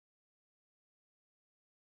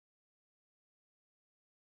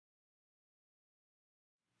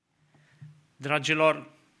Dragilor,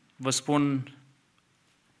 vă spun,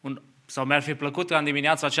 sau mi-ar fi plăcut ca în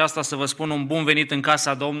dimineața aceasta să vă spun un bun venit în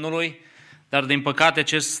casa Domnului, dar din păcate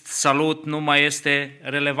acest salut nu mai este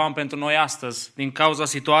relevant pentru noi astăzi, din cauza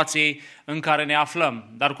situației în care ne aflăm.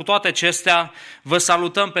 Dar cu toate acestea, vă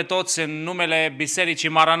salutăm pe toți în numele Bisericii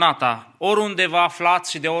Maranata. Oriunde vă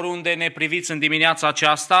aflați și de oriunde ne priviți în dimineața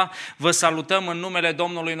aceasta, vă salutăm în numele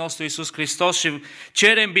Domnului nostru Iisus Hristos și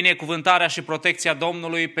cerem binecuvântarea și protecția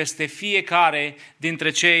Domnului peste fiecare dintre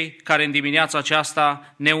cei care în dimineața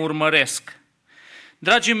aceasta ne urmăresc.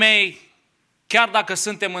 Dragii mei, chiar dacă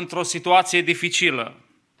suntem într-o situație dificilă,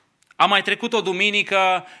 a mai trecut o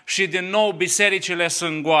duminică și din nou bisericile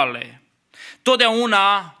sunt goale.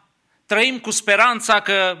 Totdeauna trăim cu speranța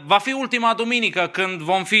că va fi ultima duminică când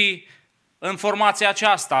vom fi în formația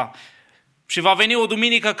aceasta și va veni o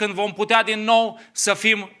duminică când vom putea din nou să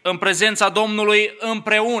fim în prezența Domnului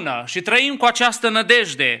împreună și trăim cu această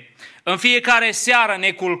nădejde. În fiecare seară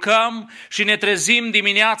ne culcăm și ne trezim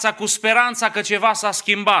dimineața cu speranța că ceva s-a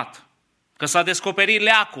schimbat, că s-a descoperit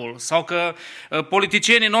leacul sau că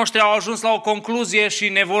politicienii noștri au ajuns la o concluzie și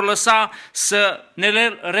ne vor lăsa să ne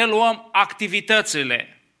reluăm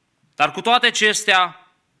activitățile. Dar cu toate acestea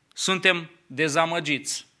suntem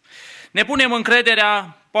dezamăgiți. Ne punem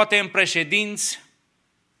încrederea poate în președinți,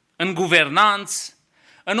 în guvernanți,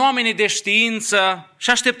 în oamenii de știință și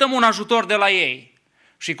așteptăm un ajutor de la ei.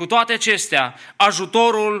 Și cu toate acestea,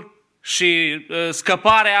 ajutorul și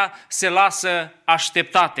scăparea se lasă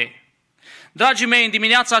așteptate. Dragii mei, în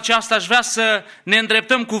dimineața aceasta aș vrea să ne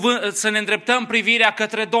îndreptăm privirea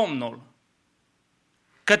către Domnul,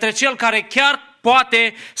 către Cel care chiar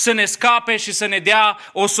poate să ne scape și să ne dea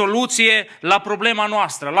o soluție la problema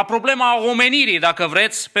noastră, la problema omenirii, dacă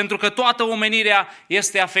vreți, pentru că toată omenirea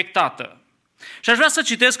este afectată. Și aș vrea să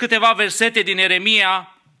citesc câteva versete din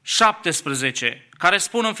Ieremia 17, care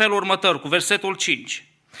spun în felul următor, cu versetul 5.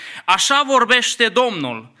 Așa vorbește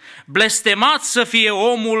Domnul, blestemat să fie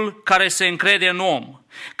omul care se încrede în om,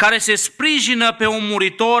 care se sprijină pe un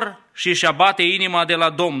muritor și își abate inima de la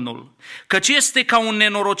Domnul, căci este ca un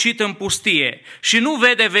nenorocit în pustie și nu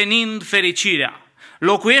vede venind fericirea.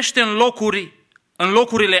 Locuiește în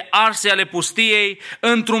locurile arse ale pustiei,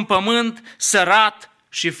 într-un pământ sărat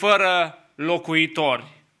și fără locuitori.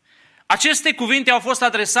 Aceste cuvinte au fost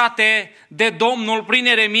adresate de Domnul prin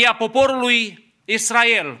Ieremia poporului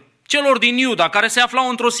Israel, celor din Iuda, care se aflau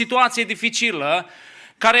într-o situație dificilă,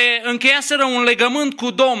 care încheiaseră un legământ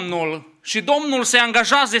cu Domnul și Domnul se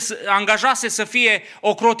angajase să fie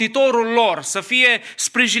ocrotitorul lor, să fie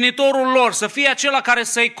sprijinitorul lor, să fie acela care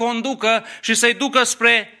să-i conducă și să-i ducă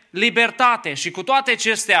spre libertate. Și cu toate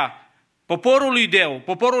acestea, poporul iudeu,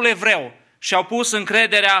 poporul evreu, și-au pus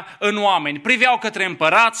încrederea în oameni. Priveau către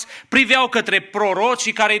împărați, priveau către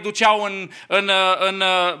prorocii care îi duceau în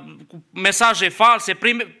mesaje false,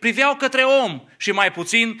 priveau către om și mai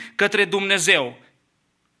puțin către Dumnezeu.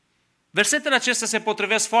 Versetele acestea se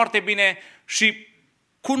potrivesc foarte bine și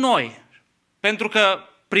cu noi, pentru că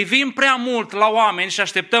privim prea mult la oameni și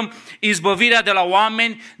așteptăm izbăvirea de la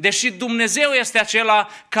oameni, deși Dumnezeu este acela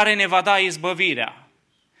care ne va da izbăvirea.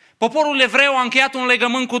 Poporul evreu a încheiat un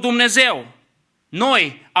legământ cu Dumnezeu.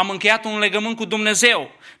 Noi am încheiat un legământ cu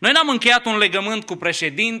Dumnezeu. Noi n-am încheiat un legământ cu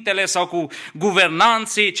președintele sau cu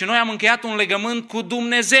guvernanții, ci noi am încheiat un legământ cu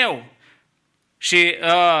Dumnezeu. Și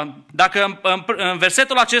dacă în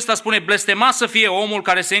versetul acesta spune blestemat să fie omul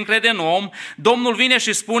care se încrede în om, Domnul vine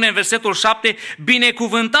și spune în versetul 7,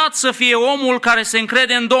 binecuvântat să fie omul care se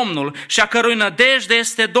încrede în Domnul și a cărui nădejde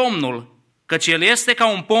este Domnul. Căci el este ca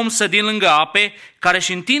un pom sădit lângă ape, care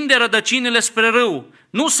își întinde rădăcinile spre râu.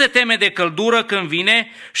 Nu se teme de căldură când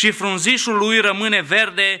vine și frunzișul lui rămâne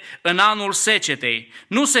verde în anul secetei.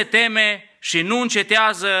 Nu se teme și nu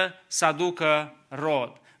încetează să aducă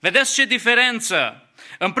rod. Vedeți ce diferență?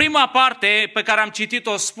 În prima parte pe care am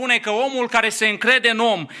citit-o spune că omul care se încrede în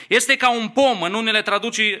om este ca un pom. În unele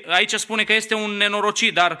traduceri aici spune că este un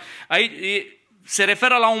nenorocit, dar aici se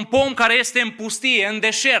referă la un pom care este în pustie, în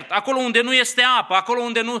deșert, acolo unde nu este apă, acolo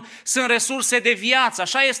unde nu sunt resurse de viață.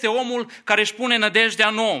 Așa este omul care își pune nădejdea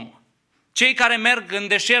în om. Cei care merg în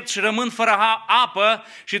deșert și rămân fără apă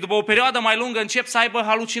și după o perioadă mai lungă încep să aibă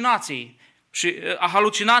halucinații. Și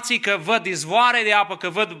halucinații că văd izvoare de apă, că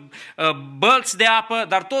văd bălți de apă,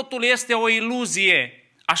 dar totul este o iluzie.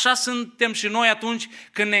 Așa suntem și noi atunci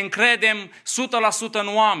când ne încredem 100% în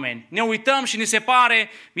oameni. Ne uităm și ni se pare,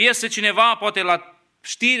 iese cineva, poate la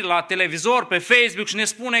știri, la televizor, pe Facebook și ne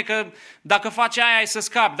spune că dacă faci aia ai să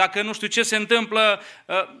scapi, dacă nu știu ce se întâmplă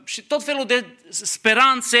și tot felul de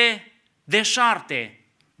speranțe deșarte.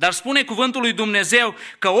 Dar spune cuvântul lui Dumnezeu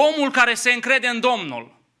că omul care se încrede în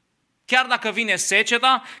Domnul Chiar dacă vine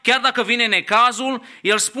seceta, chiar dacă vine necazul,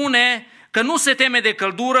 el spune că nu se teme de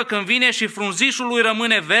căldură când vine și frunzișul lui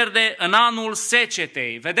rămâne verde în anul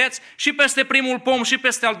secetei. Vedeți? Și peste primul pom și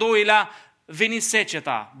peste al doilea veni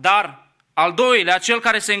seceta, dar al doilea, cel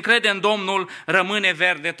care se încrede în Domnul, rămâne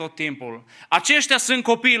verde tot timpul. Aceștia sunt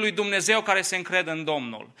copiii lui Dumnezeu care se încred în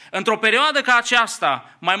Domnul. Într-o perioadă ca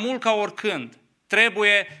aceasta, mai mult ca oricând,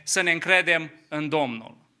 trebuie să ne încredem în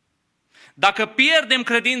Domnul. Dacă pierdem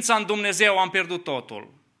credința în Dumnezeu, am pierdut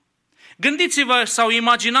totul. Gândiți-vă sau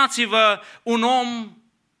imaginați-vă un om,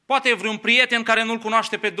 poate vreun prieten care nu-L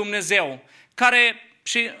cunoaște pe Dumnezeu, care,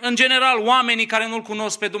 și în general oamenii care nu-L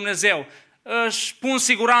cunosc pe Dumnezeu, își pun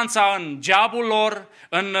siguranța în jobul lor,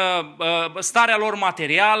 în starea lor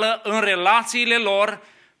materială, în relațiile lor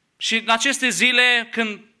și în aceste zile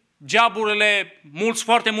când joburile,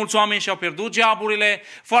 foarte mulți oameni și-au pierdut joburile,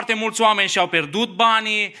 foarte mulți oameni și-au pierdut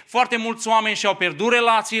banii, foarte mulți oameni și-au pierdut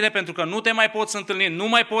relațiile pentru că nu te mai poți întâlni, nu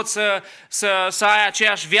mai poți să ai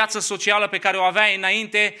aceeași viață socială pe care o aveai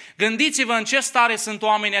înainte. Gândiți-vă în ce stare sunt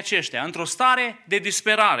oamenii aceștia, într-o stare de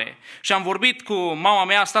disperare. Și am vorbit cu mama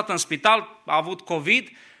mea, a stat în spital, a avut COVID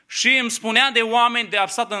și îmi spunea de oameni, a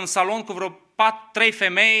stat în salon cu vreo 3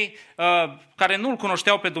 femei care nu-L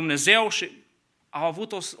cunoșteau pe Dumnezeu și au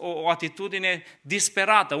avut o atitudine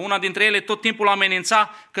disperată. Una dintre ele tot timpul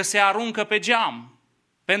amenința că se aruncă pe geam.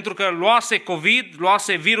 Pentru că luase COVID,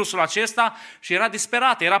 luase virusul acesta și era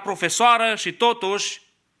disperată. Era profesoară și totuși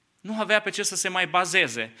nu avea pe ce să se mai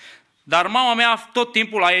bazeze. Dar mama mea tot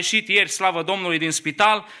timpul a ieșit ieri, slavă Domnului, din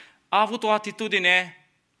spital, a avut o atitudine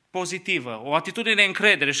pozitivă, o atitudine de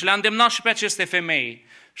încredere și le-a îndemnat și pe aceste femei.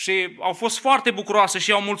 Și au fost foarte bucuroase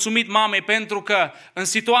și au mulțumit mamei pentru că în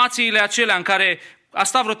situațiile acelea în care a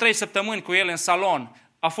stat vreo 3 săptămâni cu ele în salon,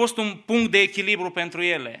 a fost un punct de echilibru pentru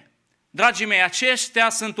ele. Dragii mei, aceștia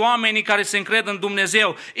sunt oamenii care se încred în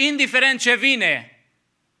Dumnezeu. Indiferent ce vine,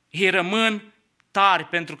 ei rămân tari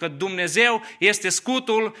pentru că Dumnezeu este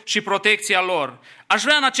scutul și protecția lor. Aș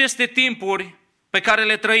vrea în aceste timpuri pe care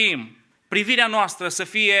le trăim, privirea noastră să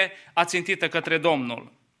fie ațintită către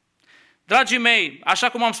Domnul. Dragii mei, așa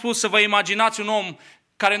cum am spus, să vă imaginați un om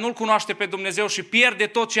care nu-L cunoaște pe Dumnezeu și pierde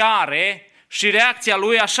tot ce are și reacția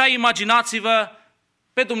lui, așa imaginați-vă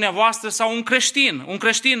pe dumneavoastră sau un creștin. Un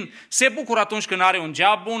creștin se bucură atunci când are un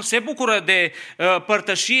job bun, se bucură de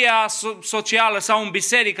părtășia socială sau în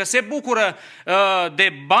biserică, se bucură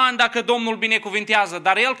de bani dacă Domnul binecuvintează,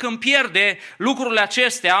 dar el când pierde lucrurile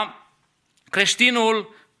acestea,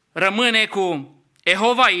 creștinul rămâne cu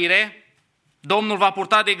Jehova Ire, Domnul va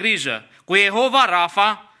purta de grijă, cu Jehova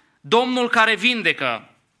Rafa, Domnul care vindecă,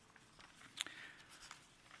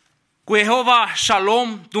 cu Jehova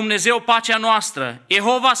Shalom, Dumnezeu pacea noastră,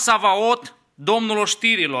 Jehova Savaot, Domnul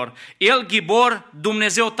oștirilor, El Gibor,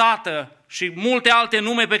 Dumnezeu Tată și multe alte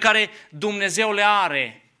nume pe care Dumnezeu le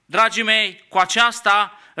are. Dragii mei, cu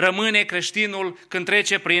aceasta rămâne creștinul când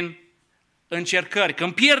trece prin încercări,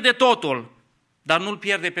 când pierde totul, dar nu-L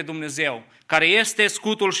pierde pe Dumnezeu, care este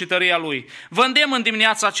scutul și tăria Lui. Vă îndemn în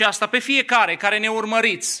dimineața aceasta pe fiecare care ne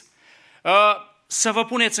urmăriți să vă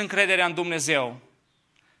puneți încrederea în Dumnezeu,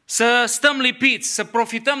 să stăm lipiți, să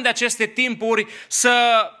profităm de aceste timpuri,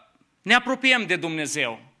 să ne apropiem de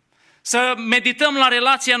Dumnezeu, să medităm la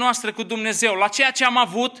relația noastră cu Dumnezeu, la ceea ce am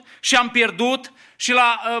avut și am pierdut și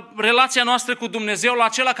la relația noastră cu Dumnezeu, la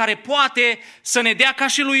acela care poate să ne dea ca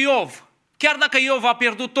și lui Iov. Chiar dacă Iov a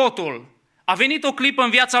pierdut totul, a venit o clipă în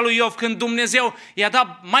viața lui Iov când Dumnezeu i-a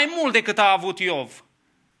dat mai mult decât a avut Iov.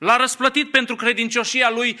 L-a răsplătit pentru credincioșia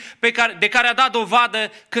lui de care a dat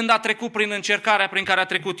dovadă când a trecut prin încercarea prin care a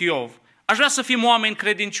trecut Iov. Aș vrea să fim oameni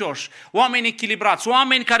credincioși, oameni echilibrați,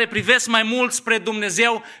 oameni care privesc mai mult spre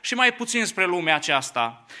Dumnezeu și mai puțin spre lumea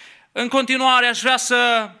aceasta. În continuare aș vrea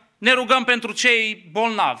să ne rugăm pentru cei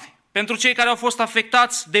bolnavi, pentru cei care au fost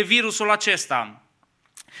afectați de virusul acesta,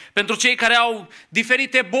 pentru cei care au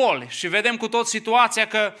diferite boli și vedem cu tot situația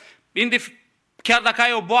că chiar dacă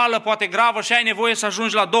ai o boală poate gravă și ai nevoie să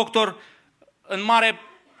ajungi la doctor, în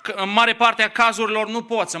mare parte a cazurilor nu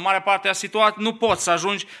poți, în mare parte a situației nu poți să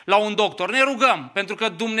ajungi la un doctor. Ne rugăm pentru că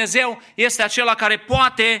Dumnezeu este acela care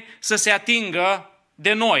poate să se atingă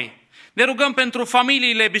de noi. Ne rugăm pentru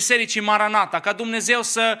familiile Bisericii Maranata, ca Dumnezeu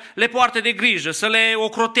să le poarte de grijă, să le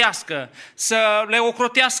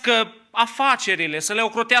ocrotească afacerile, să le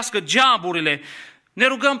ocrotească joburile. Ne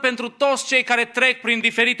rugăm pentru toți cei care trec prin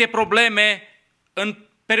diferite probleme în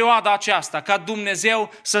perioada aceasta, ca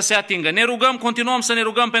Dumnezeu să se atingă. Ne rugăm, continuăm să ne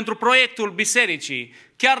rugăm pentru proiectul bisericii.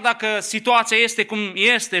 Chiar dacă situația este cum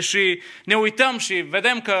este și ne uităm și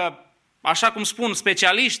vedem că, așa cum spun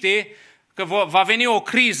specialiștii, că va veni o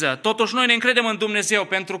criză, totuși noi ne încredem în Dumnezeu,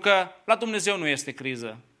 pentru că la Dumnezeu nu este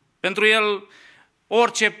criză. Pentru El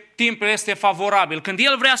orice timp este favorabil. Când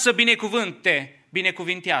El vrea să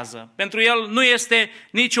binecuvintează. Pentru El nu este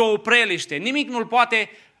nicio opreliște. Nimic nu-L poate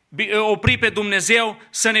opri pe Dumnezeu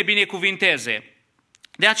să ne binecuvinteze.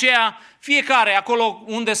 De aceea, fiecare acolo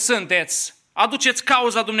unde sunteți, aduceți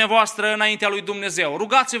cauza dumneavoastră înaintea lui Dumnezeu.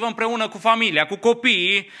 Rugați-vă împreună cu familia, cu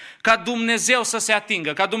copiii, ca Dumnezeu să se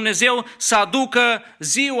atingă, ca Dumnezeu să aducă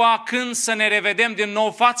ziua când să ne revedem din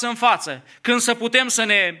nou față în față, când să putem să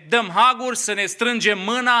ne dăm haguri, să ne strângem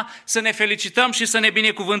mâna, să ne felicităm și să ne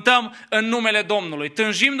binecuvântăm în numele Domnului.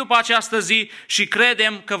 Tânjim după această zi și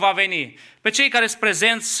credem că va veni. Pe cei care sunt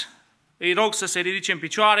prezenți, îi rog să se ridice în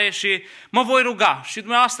picioare și mă voi ruga. Și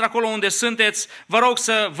dumneavoastră acolo unde sunteți, vă rog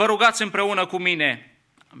să vă rugați împreună cu mine.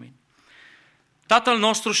 Amin. Tatăl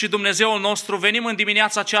nostru și Dumnezeul nostru, venim în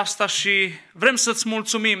dimineața aceasta și vrem să-ți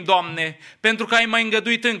mulțumim, Doamne, pentru că ai mai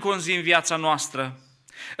îngăduit încă o zi în viața noastră.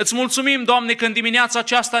 Îți mulțumim, Doamne, că în dimineața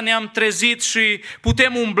aceasta ne-am trezit și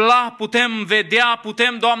putem umbla, putem vedea,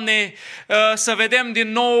 putem, Doamne, să vedem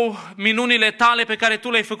din nou minunile Tale pe care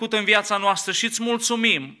Tu le-ai făcut în viața noastră și îți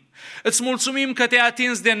mulțumim. Îți mulțumim că te-ai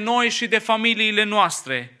atins de noi și de familiile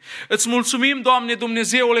noastre. Îți mulțumim, Doamne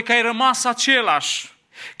Dumnezeule, că ai rămas același.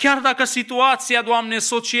 Chiar dacă situația, Doamne,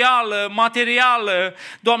 socială, materială,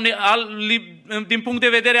 Doamne, din punct de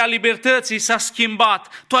vedere al libertății s-a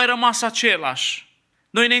schimbat, Tu ai rămas același.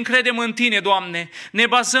 Noi ne încredem în Tine, Doamne, ne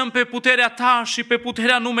bazăm pe puterea Ta și pe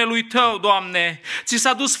puterea numelui Tău, Doamne. Ți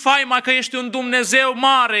s-a dus faima că ești un Dumnezeu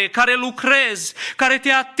mare, care lucrezi, care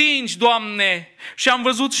te atingi, Doamne. Și am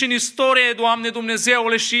văzut și în istorie, Doamne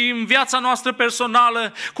Dumnezeule, și în viața noastră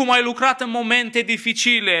personală, cum ai lucrat în momente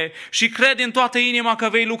dificile și cred în toată inima că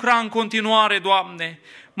vei lucra în continuare, Doamne.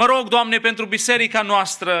 Mă rog, Doamne, pentru biserica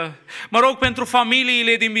noastră, mă rog pentru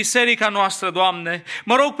familiile din biserica noastră, Doamne,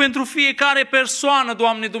 mă rog pentru fiecare persoană,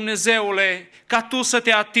 Doamne Dumnezeule, ca Tu să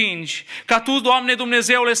te atingi, ca Tu, Doamne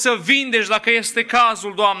Dumnezeule, să vindeci dacă este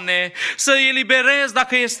cazul, Doamne, să eliberezi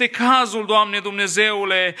dacă este cazul, Doamne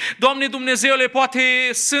Dumnezeule. Doamne Dumnezeule, poate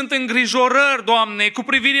sunt îngrijorări, Doamne, cu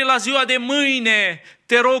privire la ziua de mâine.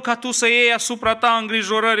 Te rog ca Tu să iei asupra Ta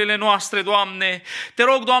îngrijorările noastre, Doamne. Te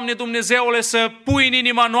rog, Doamne Dumnezeule, să pui în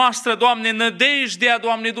inima noastră, Doamne, nădejdea,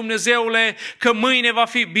 Doamne Dumnezeule, că mâine va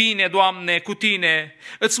fi bine, Doamne, cu Tine.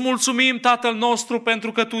 Îți mulțumim, Tatăl nostru,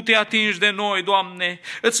 pentru că Tu te atingi de noi, Doamne.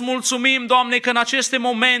 Îți mulțumim, Doamne, că în aceste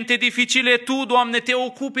momente dificile Tu, Doamne, te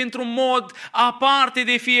ocupi într-un mod aparte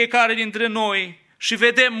de fiecare dintre noi. Și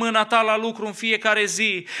vedem mâna Ta la lucru în fiecare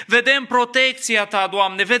zi. Vedem protecția Ta,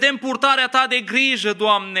 Doamne. Vedem purtarea Ta de grijă,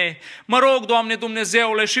 Doamne. Mă rog, Doamne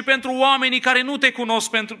Dumnezeule, și pentru oamenii care nu Te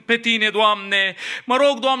cunosc pe Tine, Doamne. Mă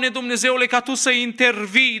rog, Doamne Dumnezeule, ca Tu să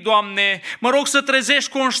intervii, Doamne. Mă rog să trezești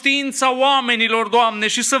conștiința oamenilor, Doamne,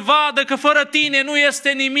 și să vadă că fără Tine nu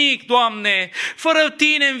este nimic, Doamne. Fără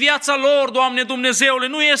Tine în viața lor, Doamne Dumnezeule,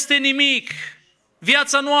 nu este nimic.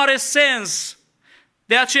 Viața nu are sens.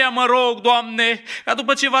 De aceea mă rog, Doamne, ca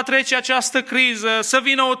după ce va trece această criză, să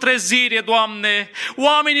vină o trezire, Doamne,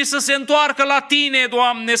 oamenii să se întoarcă la Tine,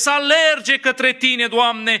 Doamne, să alerge către Tine,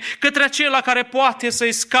 Doamne, către acela care poate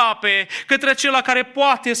să-i scape, către acela care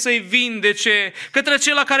poate să-i vindece, către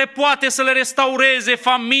acela care poate să le restaureze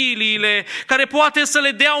familiile, care poate să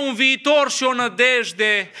le dea un viitor și o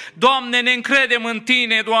nădejde. Doamne, ne încredem în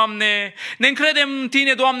Tine, Doamne, ne încredem în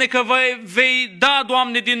Tine, Doamne, că vei da,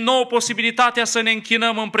 Doamne, din nou posibilitatea să ne închinăm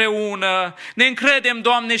împreună. Ne încredem,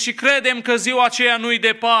 Doamne, și credem că ziua aceea nu-i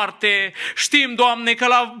departe. Știm, Doamne, că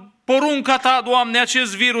la porunca Ta, Doamne,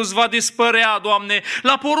 acest virus va dispărea, Doamne.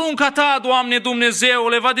 La porunca Ta, Doamne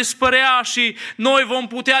Dumnezeule, va dispărea și noi vom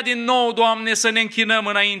putea din nou, Doamne, să ne închinăm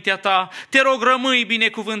înaintea Ta. Te rog, rămâi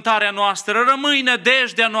binecuvântarea noastră, rămâi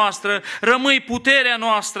nădejdea noastră, rămâi puterea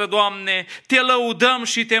noastră, Doamne. Te lăudăm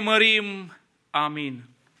și Te mărim. Amin.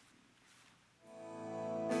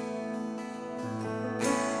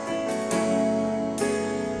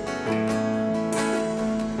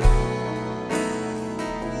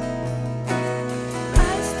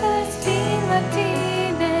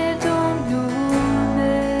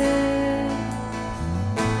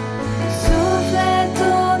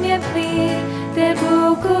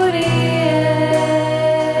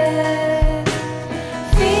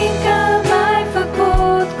 Fiindcă m-ai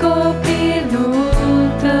făcut copilul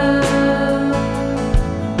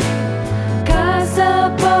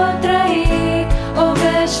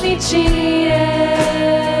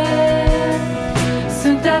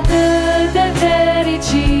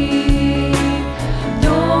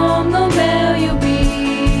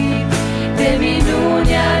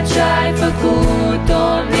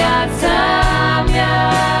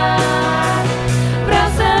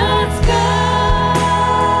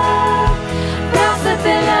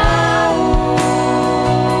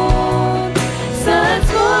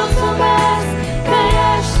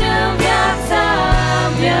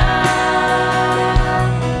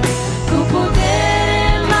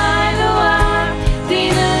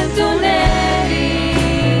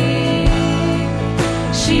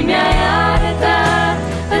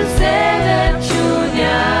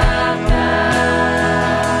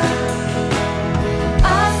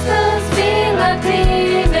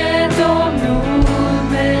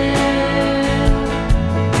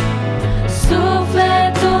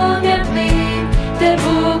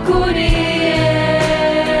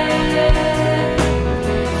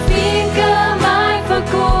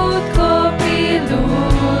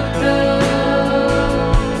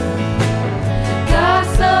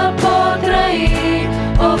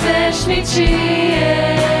veșnicie.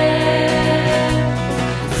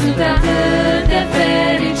 Sunt atât de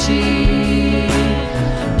fericit,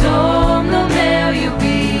 Domnul meu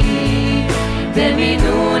iubit, de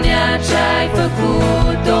minunea ce-ai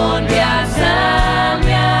făcut-o în viața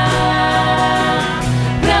mea.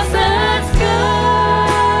 Vreau să-ți cânt,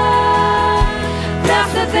 vreau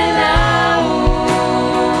să te laud,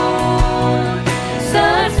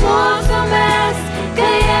 să-ți mulțumesc că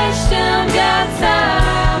ești în viața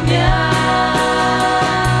mea.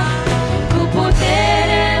 Cu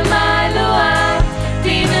putere m-ai luat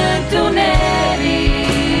din întuneric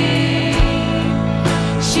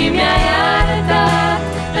și mi-ai arătat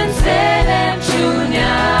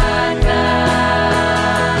înțelepciunea ta.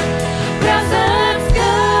 Vreau să-ți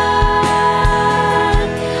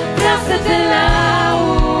cânt, vreau să te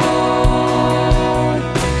laud,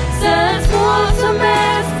 să-ți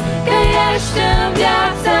mulțumesc că ești în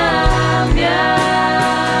viața mea.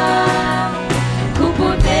 Cu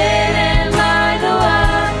putere m-ai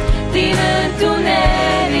luat din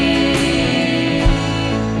întuneric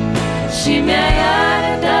și mi-ai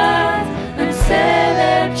arătat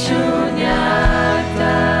înțelepciunea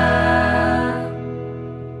ta.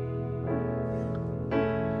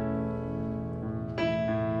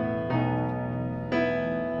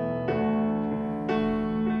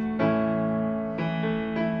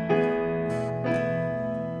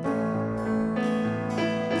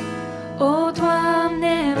 O,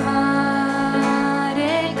 Doamne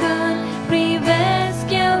mare, când privesc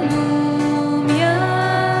eu lumea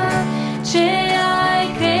ce ai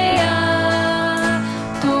creat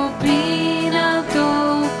Tu prin al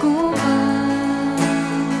Tău cuvânt,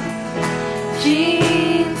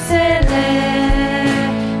 ființele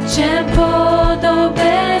ce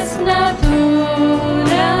podobesc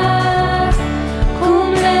natura, cum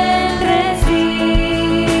le întrezi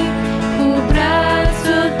cu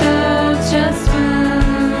brațul Tău ce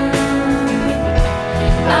sfânt.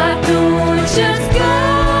 Atunci îți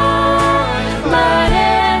cânt,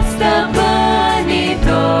 mare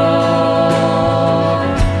stăpânitor,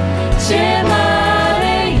 ce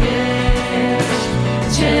mare ești,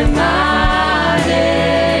 ce mare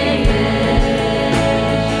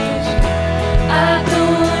ești.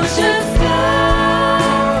 Atunci îți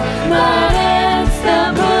cânt, mare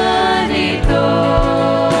stăpânitor,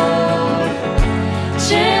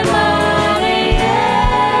 ce mare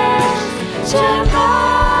ești, ce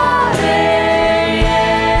mare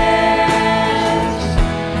ești.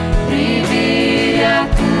 Privirea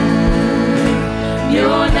când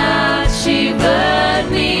mi-o dat și văd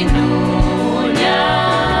minunea,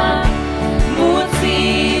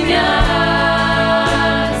 mulțimea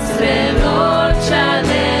astrelor ce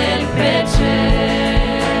alerg pe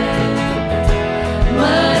cer,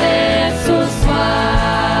 mărețul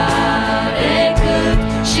soare cât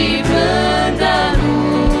și blândă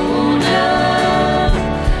lună,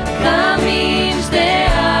 ca mingi de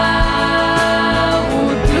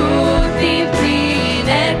aur plutii prin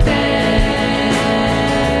eter.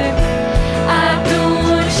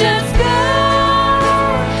 Atunci îți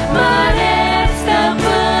cânt, mare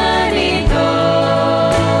stăpânitor,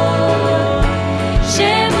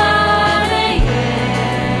 ce mare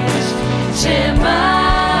ești, ce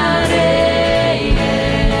mare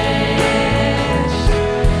ești.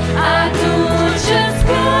 Atunci îți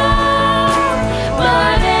cânt,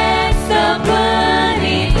 mare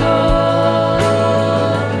stăpânitor,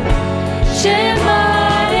 ce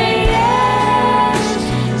mare ești,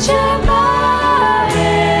 ce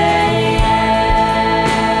mare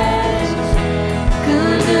ești.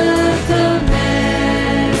 Când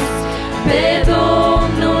întâlnesc pe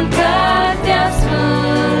Domnul în cartea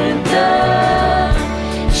sfântă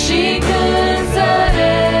și când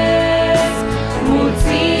zăresc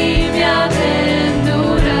mulțimea de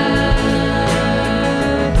îndurări,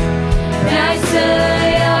 vrei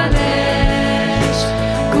să-i alegi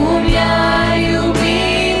cum i-ai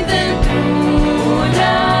iubit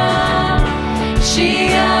într-una și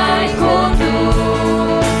ai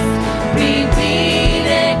condus prin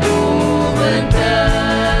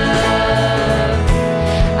binecuvântări.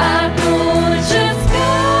 Atunci îți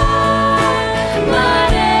cânt,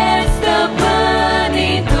 mare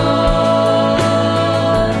stăpânitor,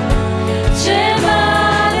 ce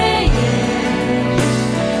mare ești,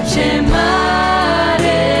 ce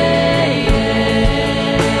mare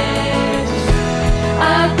ești.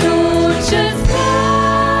 Atunci îți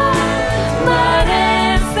cânt, mare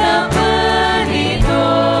stăpânitor,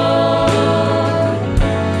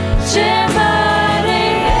 ce mare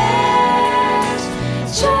ești,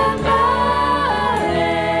 ce mare ești.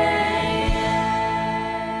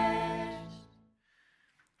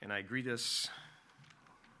 And I greet us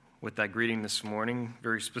with that greeting this morning,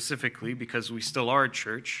 very specifically because we still are a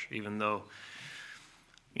church, even though,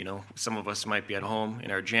 some of us might be at home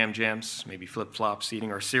in our jams, maybe flip-flops,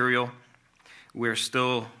 eating our cereal. We're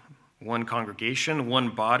still one congregation, one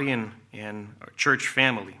body, and a church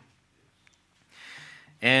family.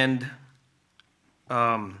 And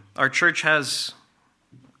our church has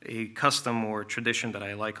a custom or tradition that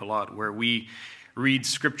I like a lot, where we read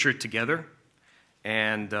scripture together.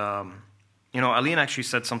 And, Aline actually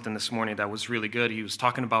said something this morning that was really good. He was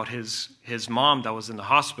talking about his mom that was in the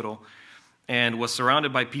hospital and was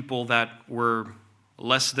surrounded by people that were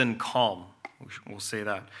less than calm, we'll say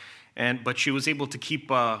that. But she was able to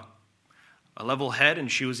keep a level head,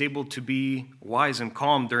 and she was able to be wise and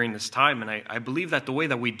calm during this time. And I believe that the way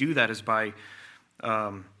that we do that is by,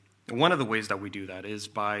 one of the ways that we do that is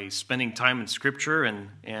by spending time in Scripture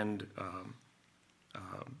and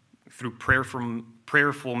through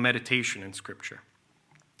prayerful meditation in Scripture.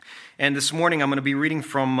 And this morning I'm going to be reading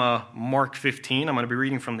from Mark 15. I'm going to be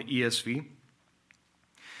reading from the ESV.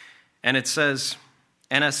 And it says,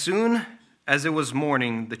 "And as soon as it was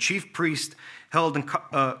morning, the chief priest held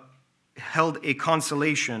a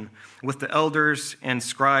consultation with the elders and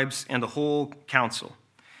scribes and the whole council.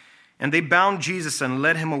 And they bound Jesus and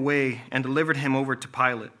led him away and delivered him over to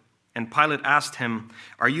Pilate. And Pilate asked him,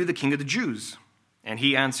 'Are you the king of the Jews?' And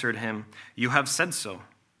he answered him, 'You have said so.'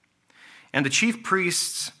 And the chief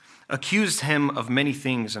priests accused him of many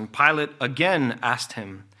things. And Pilate again asked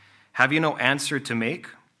him, 'Have you no answer to make?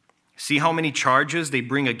 See how many charges they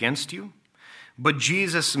bring against you?' But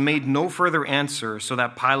Jesus made no further answer, so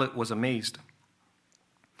that Pilate was amazed.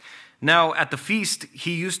 Now at the feast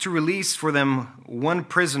he used to release for them one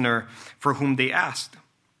prisoner for whom they asked.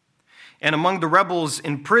 And among the rebels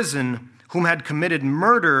in prison whom had committed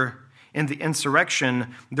murder in the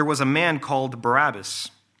insurrection, there was a man called Barabbas.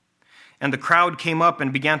 And the crowd came up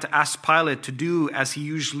and began to ask Pilate to do as he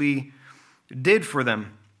usually did for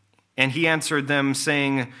them. And he answered them,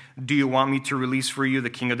 saying, 'Do you want me to release for you the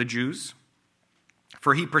king of the Jews?'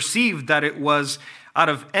 For he perceived that it was out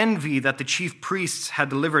of envy that the chief priests had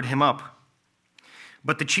delivered him up.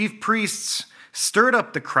 But the chief priests stirred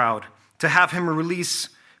up the crowd to have him release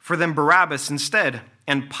for them Barabbas instead.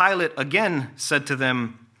 And Pilate again said to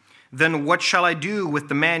them, 'Then what shall I do with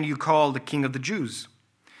the man you call the king of the Jews?'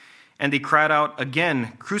 And they cried out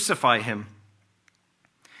again, 'Crucify him.'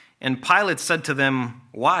 And Pilate said to them,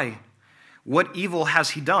 'Why? What evil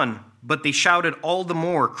has he done?' But they shouted all the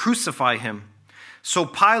more, 'Crucify him.' So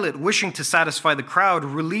Pilate, wishing to satisfy the crowd,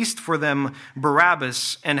 released for them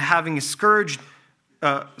Barabbas, and having scourged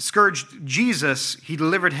Jesus, he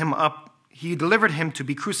delivered him to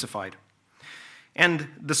be crucified. And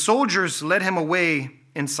the soldiers led him away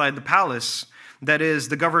inside the palace, that is,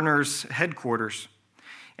 the governor's headquarters.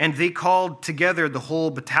 And they called together the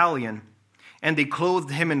whole battalion, and they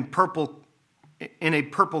clothed him in a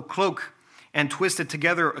purple cloak, and twisted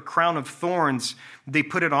together a crown of thorns. They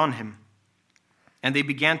put it on him. And they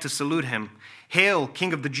began to salute him, 'Hail,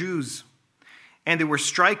 King of the Jews!' And they were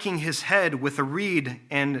striking his head with a reed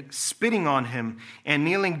and spitting on him and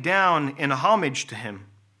kneeling down in homage to him.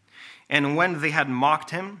 And when they had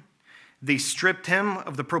mocked him, they stripped him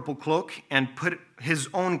of the purple cloak and put his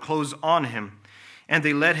own clothes on him. And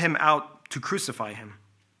they led him out to crucify him.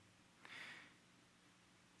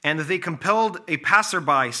 And they compelled a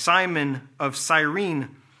passerby, Simon of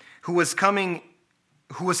Cyrene, who was coming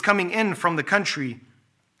in from the country,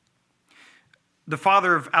 the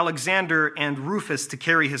father of Alexander and Rufus, to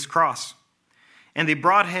carry his cross. And they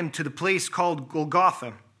brought him to the place called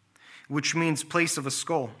Golgotha, which means place of a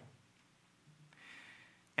skull.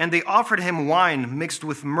 And they offered him wine mixed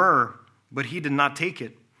with myrrh, but he did not take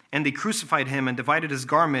it. And they crucified him and divided his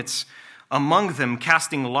garments among them,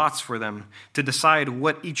 casting lots for them to decide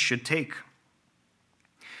what each should take.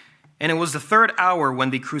 And it was the third hour when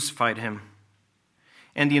they crucified him.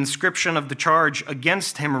 And the inscription of the charge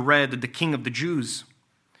against him read, 'The King of the Jews.'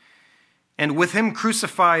 And with him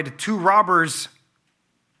crucified two robbers,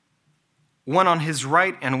 one on his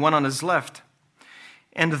right and one on his left.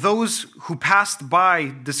 And those who passed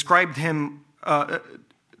by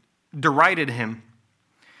derided him,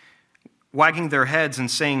 wagging their heads and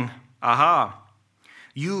saying, 'Aha,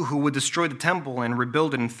 you who would destroy the temple and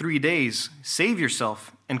rebuild it in 3 days, save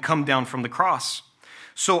yourself and come down from the cross.'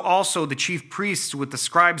 So also the chief priests with the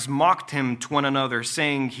scribes mocked him to one another,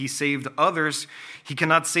 saying, 'He saved others, he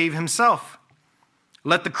cannot save himself.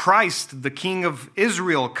 Let the Christ, the King of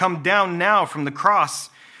Israel, come down now from the cross,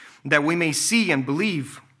 that we may see and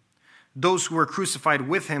believe.' Those who were crucified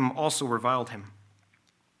with him also reviled him.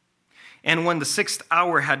 And when the 6th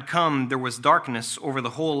hour had come, there was darkness over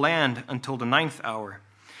the whole land until the 9th hour.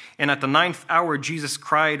 And at the 9th hour, Jesus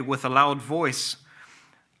cried with a loud voice,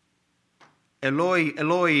 Eloi,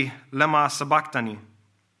 Eloi, lema sabachthani,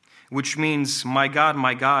 which means, my God,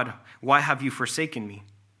 why have you forsaken me?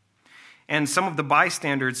 And some of the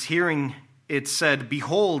bystanders hearing it said,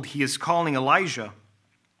 behold, he is calling Elijah.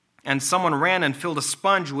 And someone ran and filled a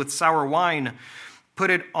sponge with sour wine,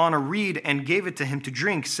 put it on a reed, and gave it to him to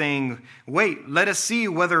drink, saying, wait, let us see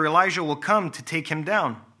whether Elijah will come to take him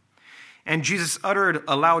down. And Jesus uttered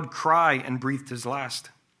a loud cry and breathed his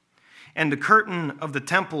last. And the curtain of the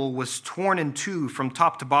temple was torn in two from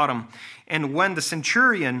top to bottom. And when the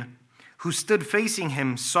centurion who stood facing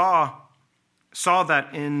him saw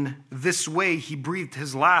that in this way he breathed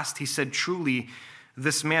his last, he said, truly,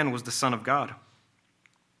 this man was the Son of God.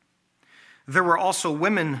 There were also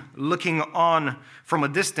women looking on from a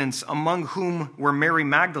distance, among whom were Mary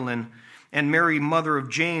Magdalene and Mary, mother of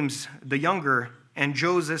James the younger, and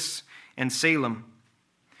Joseph and Salem.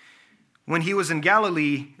 When he was in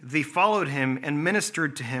Galilee, they followed him and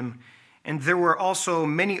ministered to him, and there were also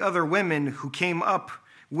many other women who came up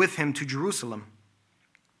with him to Jerusalem.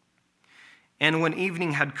 And when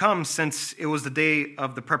evening had come, since it was the day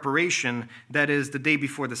of the preparation, that is, the day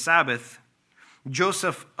before the Sabbath,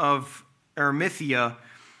 Joseph of Arimathea,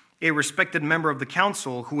 a respected member of the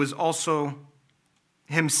council, who was also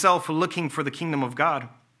himself looking for the kingdom of God,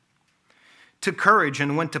 took courage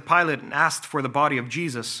and went to Pilate and asked for the body of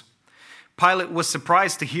Jesus. Pilate was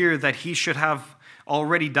surprised to hear that he should have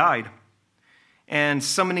already died. And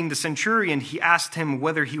summoning the centurion, he asked him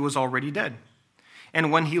whether he was already dead.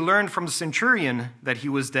 And when he learned from the centurion that he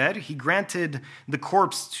was dead, he granted the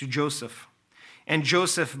corpse to Joseph. And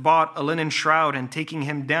Joseph bought a linen shroud, and taking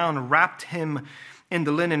him down, wrapped him in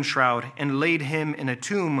the linen shroud, and laid him in a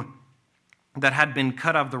tomb that had been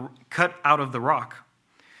cut out of the rock.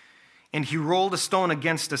 And he rolled a stone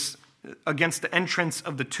against the entrance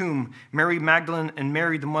of the tomb. Mary Magdalene and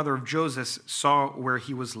Mary, the mother of Joseph, saw where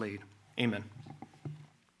he was laid. Amen.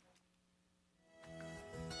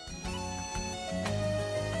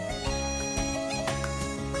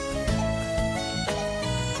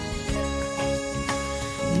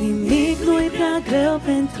 Nimic nu-i prea greu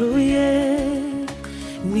pentru El,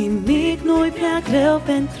 nimic nu-i prea greu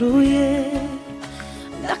pentru El.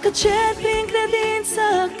 Dacă cer prin credință,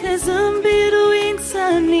 crezi în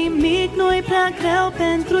biruință, nimic nu-i prea greu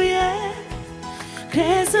pentru El.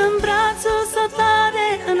 Crezi în brațul său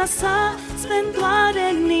tare, în a sa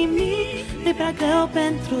splendoare, nimic nu-i prea greu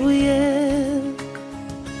pentru El.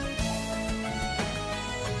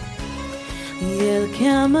 El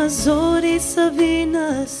cheamă zorii să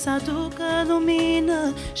vină, să aducă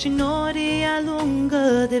lumină și norii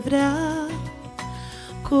alungă de vrea.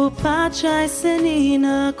 Cu pacea-i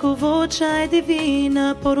senină, cu vocea-i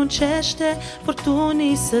divină, poruncește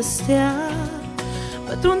furtunii să stea.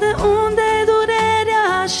 Pătrunde unde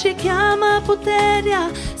durerea și cheamă puterea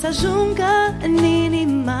să ajungă în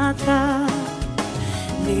inima ta.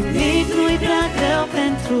 Nimic nu-i prea greu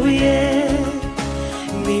pentru El,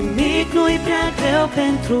 nimic nu-i prea greu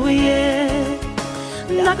pentru El.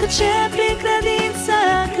 Dacă ce prin credință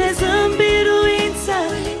crezi în biruință,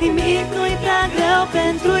 nimic nu-i prea greu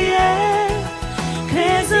pentru El.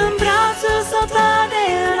 Crezi în brațul său tare,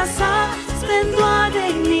 în a sa splendoare,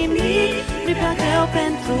 nimic nu-i prea greu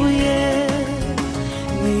pentru El.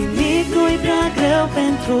 Nimic nu-i prea greu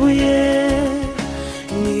pentru El,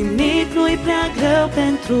 nimic nu-i prea greu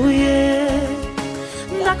pentru El.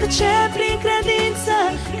 Dacă ce prin credință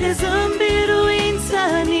crezi în biruință,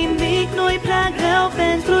 nimic nu-i prea greu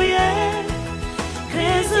pentru El.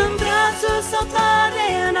 Crezi în brațul său tare,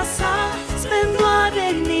 în a sa splendoare,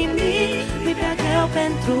 nimic nu-i prea greu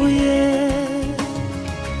pentru El.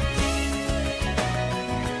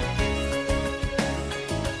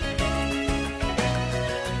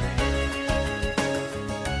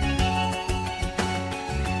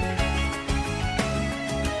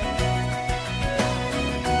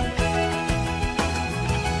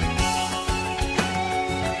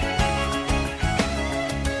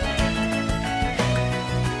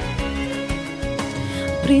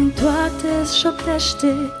 Prin toate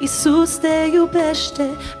șoptește, Iisus te iubește,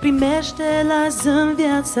 primește la zâmbet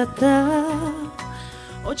viața ta.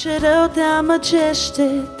 Orice rău te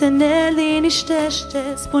amăgește, te neliniștește,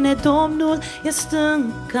 spune Domnul, e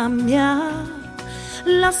stânca mea.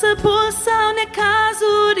 Lasă boli sau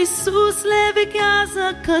necazuri, Iisus le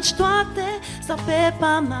veghează, căci toate stau pe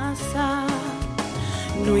palma sa.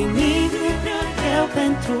 Nu-i nimic prea greu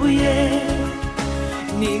pentru El,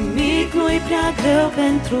 nimic nu-i prea greu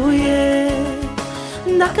pentru El.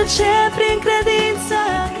 Dacă ce prin credință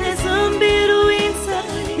crezi în biruință,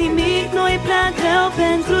 nimic nu-i prea greu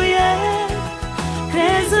pentru El.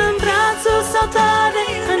 crezi în brațul său tare,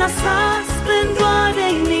 în a sa splendoare.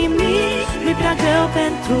 Nimic nu-i prea greu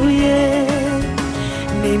pentru el,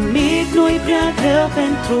 nimic nu-i prea greu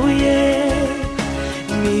pentru el,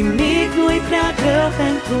 nimic nu-i prea greu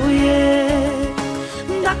pentru el.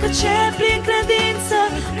 Dacă cer prin credință,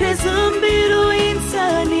 crezi în biruință,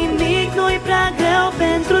 nimic nu-i prea greu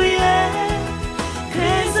pentru el.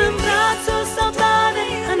 Crezi în brațul său tare,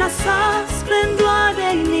 în a sa splendoare,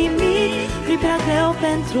 nimic nu-i prea greu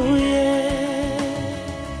pentru el.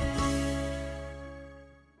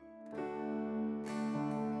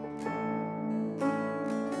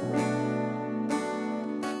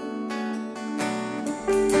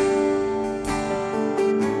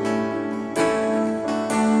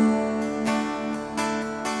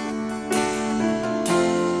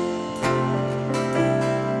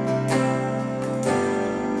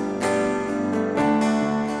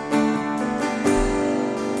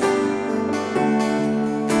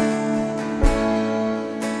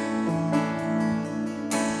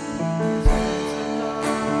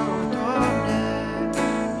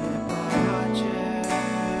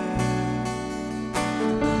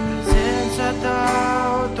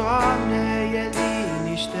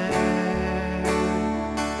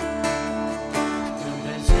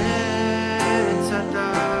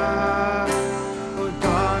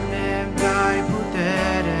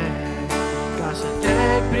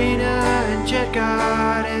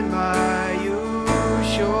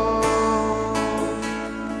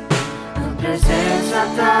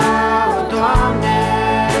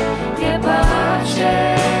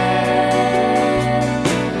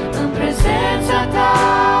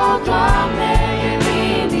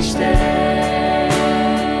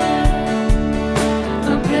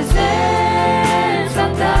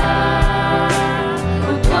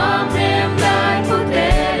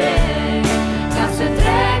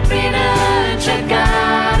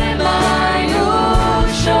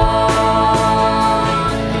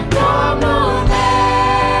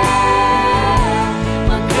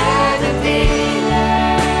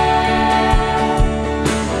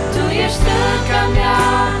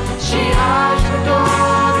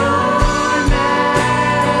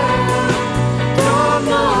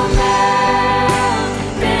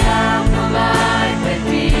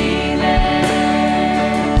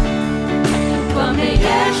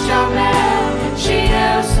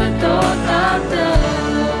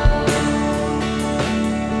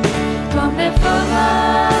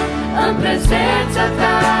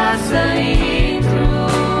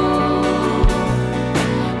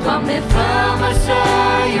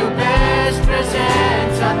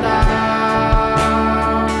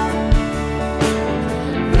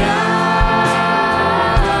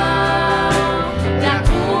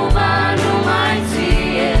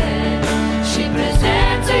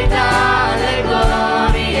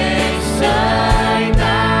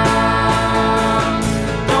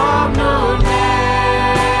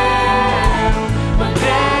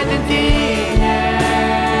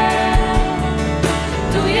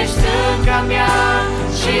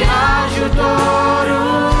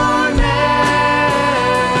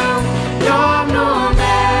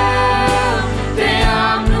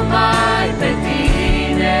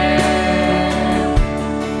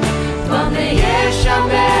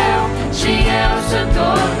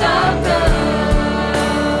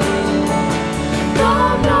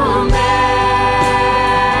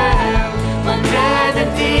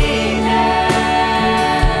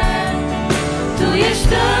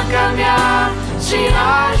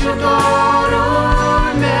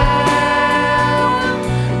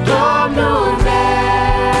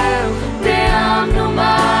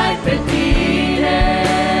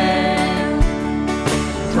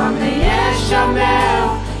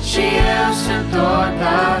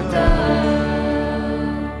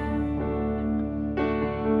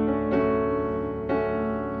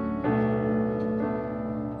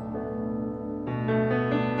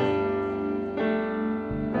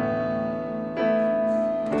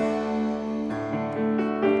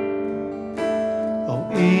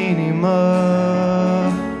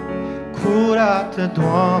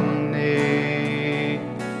 Doamne,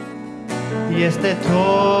 este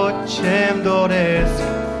tot ce-mi doresc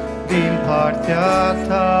din partea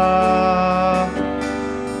Ta.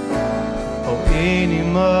 O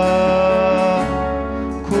inimă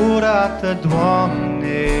curată,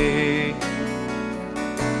 Doamne,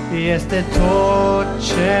 este tot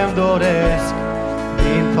ce-mi doresc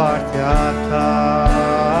din partea Ta.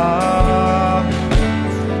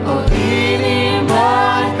 O inimă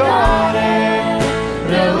care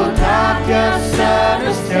răutatea să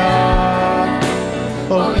nu stea,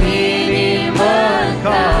 o inimă în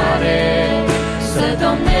care să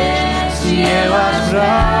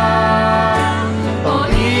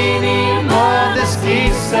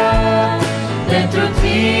pentru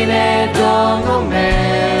tine, Domnul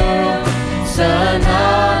meu, să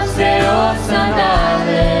înalți o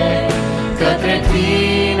sandale către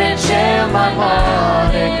tine, cel mai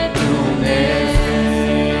mare Dumnezeu.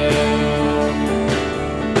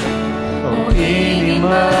 O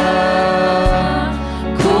inimă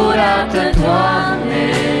curată, Doamne,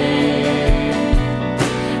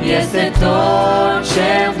 este tot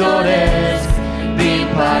ce-mi doresc din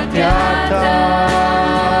partea Ta.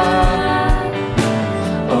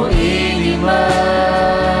 O inimă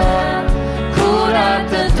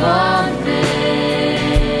curată, Doamne,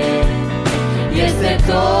 este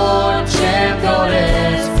tot ce-mi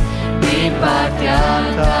doresc din partea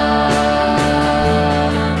Ta.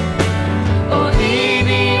 O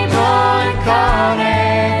inimă în care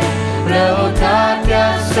răutatea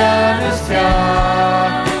să nu stea,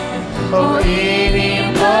 o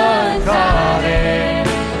inimă în care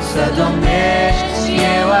să domnești,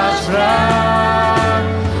 eu aș vrea.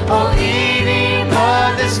 O inimă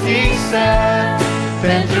deschisă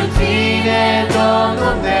pentru tine,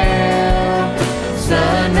 Domnul meu, să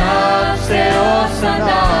înalți o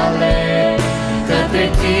sandale către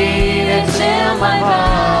tine, cel mai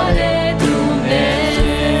mare Dumnezeu.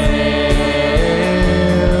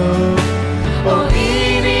 O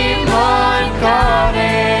inimă în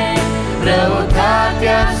care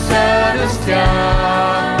răutatea să nu stea,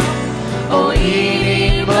 o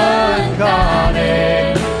inimă în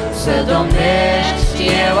care să domnești,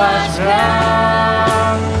 eu aș vrea.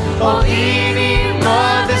 O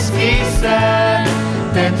inimă deschisă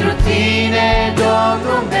pentru tine,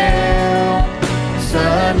 Domnul meu,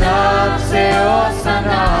 să înalți o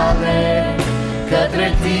sandale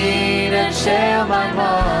către tine, cel mai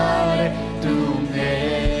mare Dumnezeu.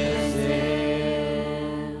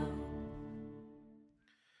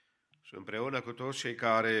 Și împreună cu toți cei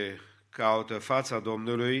care caută fața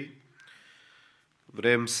Domnului,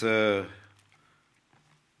 vrem să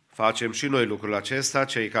facem și noi lucrul acesta,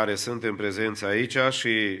 cei care suntem prezenți aici,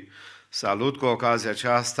 și salut cu ocazia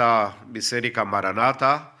aceasta Biserica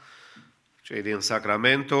Maranata, cei din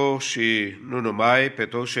Sacramento și nu numai, pe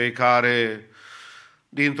toți cei care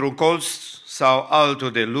dintr-un colț sau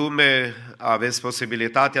altul de lume aveți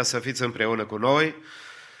posibilitatea să fiți împreună cu noi.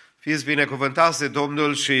 Fiți binecuvântați de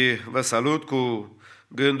Domnul și vă salut cu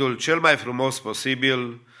gândul cel mai frumos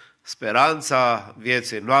posibil: speranța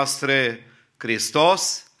vieții noastre,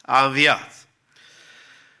 Hristos a înviat.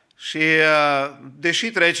 Și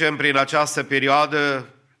deși trecem prin această perioadă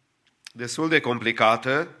destul de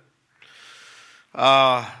complicată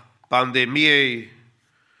a pandemiei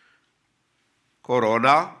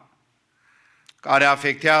corona, care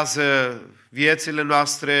afectează viețile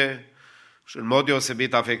noastre și în mod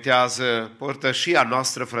deosebit afectează părtășia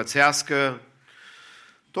noastră frățească,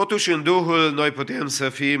 totuși în Duhul noi putem să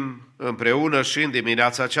fim împreună și în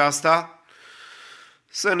dimineața aceasta,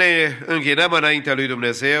 să ne închinăm înaintea lui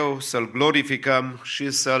Dumnezeu, să-L glorificăm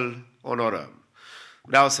și să-L onorăm.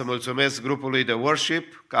 Vreau să mulțumesc grupului de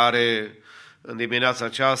worship care în dimineața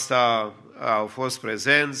aceasta au fost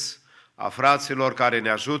prezenți, a fraților care ne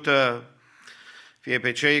ajută, fie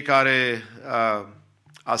pe cei care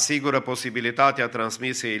asigură posibilitatea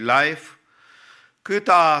transmisiei live, cât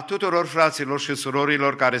a tuturor fraților și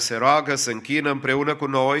surorilor care se roagă, se închină împreună cu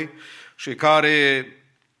noi și care,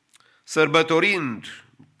 sărbătorind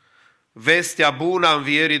vestea bună a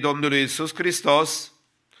învierii Domnului Iisus Hristos,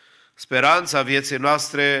 speranța vieții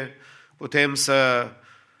noastre, putem să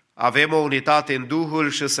avem o unitate în Duhul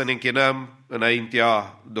și să ne închinăm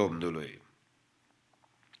înaintea Domnului.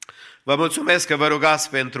 Vă mulțumesc că vă rugați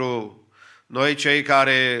pentru noi, cei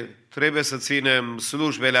care trebuie să ținem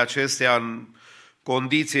slujbele acestea în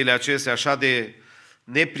condițiile acestea așa de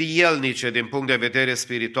neprielnice din punct de vedere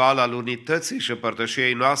spiritual al unității și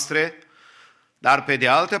părtășiei noastre, dar pe de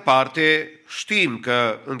altă parte știm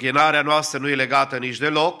că închinarea noastră nu e legată nici de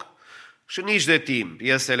loc și nici de timp.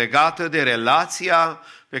 Este legată de relația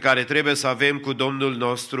pe care trebuie să avem cu Domnul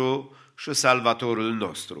nostru și Salvatorul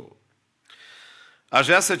nostru. Aș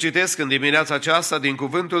vrea să citesc în dimineața aceasta din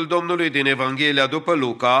cuvântul Domnului din Evanghelia după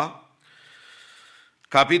Luca,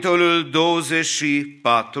 capitolul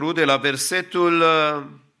 24, de la versetul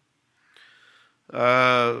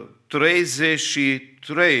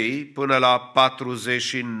 33 până la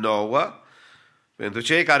 49. Pentru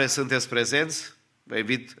cei care sunteți prezenți, vă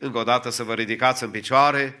invit încă o dată să vă ridicați în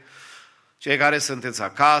picioare. Cei care sunteți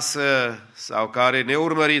acasă sau care ne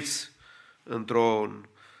urmăriți într-un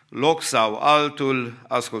loc sau altul,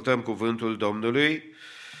 ascultăm cuvântul Domnului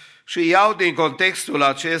și iau din contextul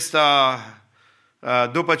acesta,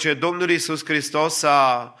 după ce Domnul Iisus Hristos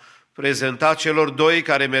a prezentat celor doi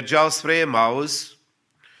care mergeau spre Emaus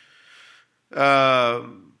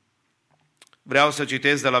Vreau să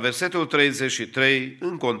citesc de la versetul 33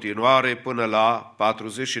 în continuare până la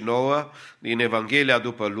 49 din Evanghelia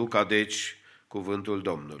după Luca, deci cuvântul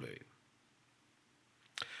Domnului.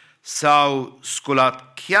 S-au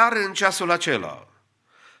sculat chiar în ceasul acela,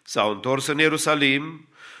 s-au întors în Ierusalim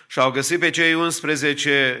și au găsit pe cei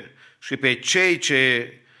 11 și pe cei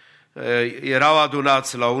ce erau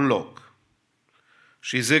adunați la un loc.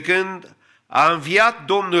 Și zicând, a înviat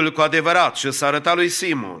Domnul cu adevărat și s-a arătat lui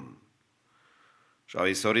Simon. Și au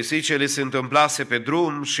istorisit ce le se întâmplase pe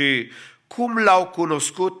drum și cum l-au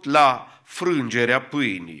cunoscut la frângerea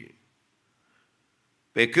pâinii.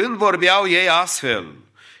 Pe când vorbeau ei astfel,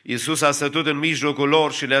 Iisus a stătut în mijlocul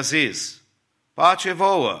lor și le-a zis, pace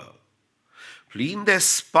vouă! Plin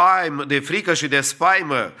de frică și de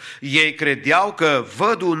spaimă, ei credeau că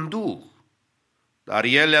văd un duh. Dar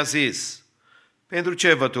el le-a zis, pentru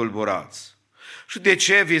ce vă tulburați? Și de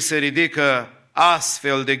ce vi se ridică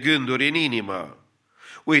astfel de gânduri în inimă?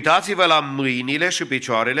 Uitați-vă la mâinile și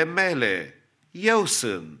picioarele mele. Eu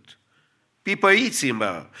sunt.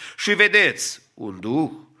 Pipăiți-mă și vedeți, un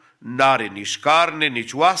duh n-are nici carne,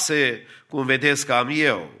 nici oase, cum vedeți că am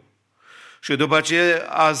eu. Și după ce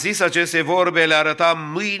a zis aceste vorbe, le arăta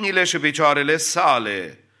mâinile și picioarele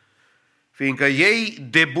sale, fiindcă ei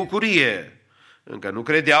de bucurie încă nu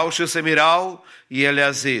credeau și se mirau, el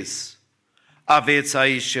le-a zis, aveți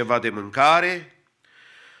aici ceva de mâncare?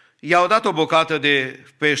 I-au dat o bucată de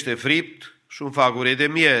pește fript și un fagure de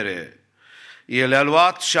miere. El le-a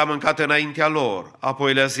luat și a mâncat înaintea lor,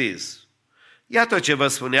 apoi le-a zis, iată ce vă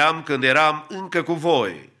spuneam când eram încă cu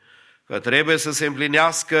voi, că trebuie să se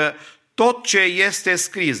împlinească tot ce este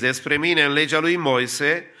scris despre mine în legea lui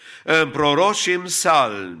Moise, în proroci și în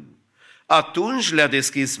psalmi. Atunci le-a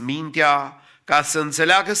deschis mintea ca să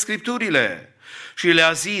înțeleagă Scripturile și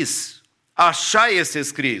le-a zis, așa este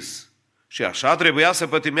scris și așa trebuia să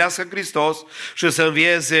pătimească Hristos și să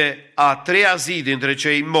învieze a treia zi dintre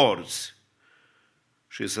cei morți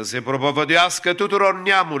și să se propovăduiască tuturor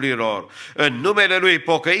neamurilor în numele Lui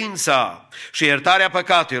pocăința și iertarea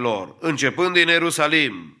păcatelor, începând din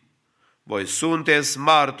Ierusalim. Voi sunteți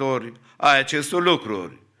martori ai acestor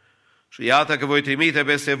lucruri. Și iată că voi trimite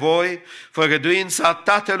peste voi făgăduința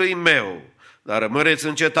Tatălui meu, dar rămâneți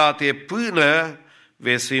în cetate până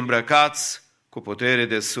veți fi îmbrăcați cu putere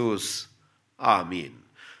de sus. Amin.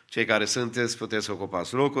 Cei care sunteți, puteți să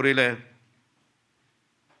ocupați locurile.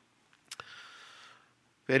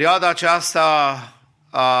 Perioada aceasta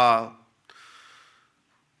a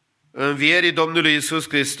învierii Domnului Iisus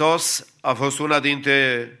Hristos a fost una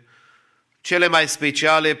dintre cele mai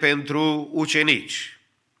speciale pentru ucenici.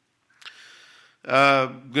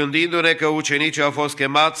 Gândindu-ne că ucenicii au fost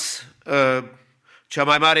chemați, cea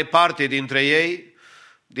mai mare parte dintre ei,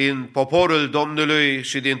 din poporul Domnului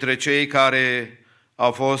și dintre cei care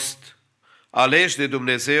au fost aleși de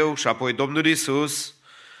Dumnezeu și apoi Domnul Iisus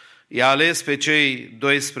i-a ales pe cei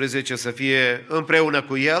 12 să fie împreună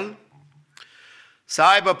cu El, să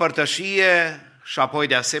aibă părtășie și apoi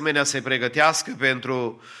de asemenea să se pregătească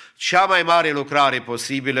pentru cea mai mare lucrare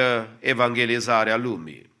posibilă, evangelizarea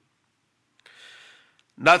lumii.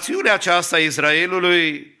 Națiunea aceasta a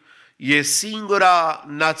Israelului e singura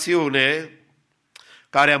națiune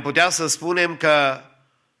care am putea să spunem că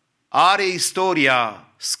are istoria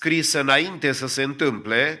scrisă înainte să se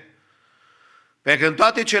întâmple, pe când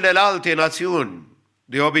toate celelalte națiuni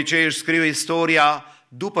de obicei își scriu istoria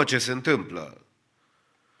după ce se întâmplă.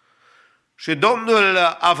 Și Domnul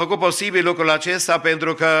a făcut posibil lucrul acesta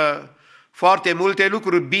pentru că foarte multe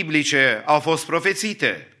lucruri biblice au fost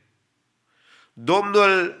profețite.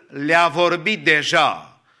 Domnul le-a vorbit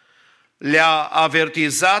deja, le-a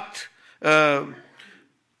avertizat,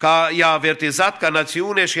 i-a avertizat ca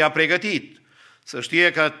națiune și i-a pregătit. Să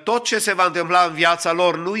știe că tot ce se va întâmpla în viața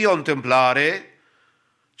lor nu e o întâmplare,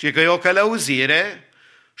 ci că e o călăuzire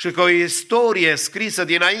și că o istorie scrisă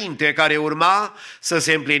dinainte care urma să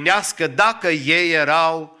se împlinească dacă ei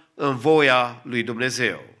erau în voia lui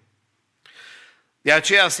Dumnezeu. De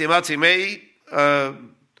aceea, stimații mei,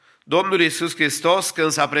 Domnul Iisus Hristos,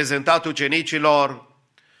 când s-a prezentat ucenicilor,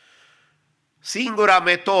 singura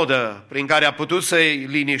metodă prin care a putut să-i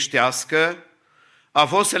liniștească a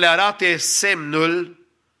fost să le arate semnul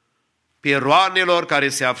piroanelor care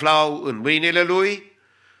se aflau în mâinile lui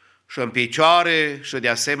și în picioare și de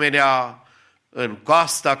asemenea în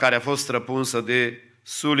coasta care a fost străpunsă de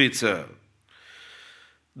suliță.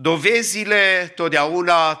 Dovezile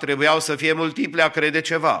totdeauna trebuiau să fie multiple a crede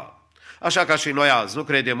ceva. Așa ca și noi azi, nu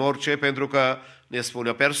credem orice pentru că ne spune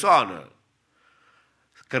o persoană.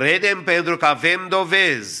 Credem pentru că avem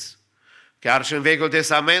dovezi. Chiar și în Vechiul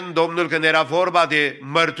Testament, Domnul, când era vorba de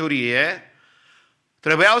mărturie,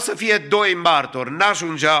 Trebuiau să fie 2 martori,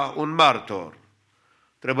 n-ajungea un martor.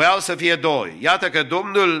 Trebuiau să fie 2. Iată că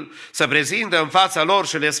Domnul se prezintă în fața lor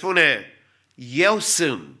și le spune, eu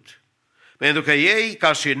sunt. Pentru că ei,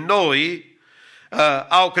 ca și noi,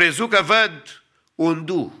 au crezut că văd un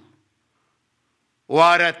duh, o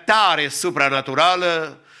arătare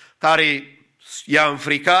supranaturală care i-a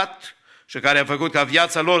înfricat și care a făcut ca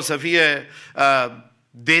viața lor să fie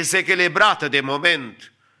dezechilibrată de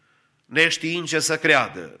moment, neștiind ce să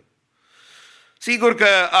creadă. Sigur că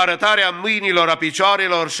arătarea mâinilor, a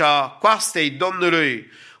picioarelor și a coastei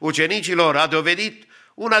Domnului ucenicilor a dovedit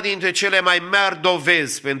una dintre cele mai mari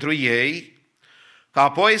dovezi pentru ei, ca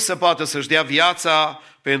apoi să poată să-și dea viața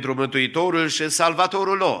pentru Mântuitorul și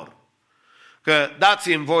Salvatorul lor. Că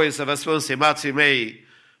dați-mi voie să vă spun, stimații mei,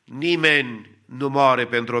 nimeni nu moare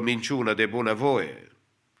pentru o minciună de bunăvoie.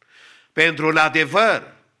 Pentru un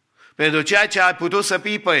adevăr, pentru ceea ce ai putut să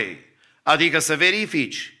pipăi, adică să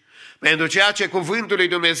verifici, pentru ceea ce cuvântul lui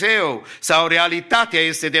Dumnezeu sau realitatea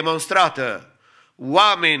este demonstrată.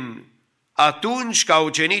 Oameni, atunci ca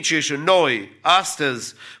ucenicii și noi,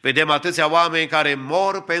 astăzi, vedem atâția oameni care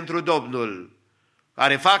mor pentru Domnul,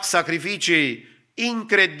 care fac sacrificii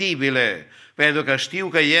incredibile, pentru că știu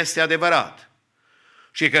că este adevărat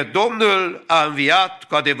și că Domnul a înviat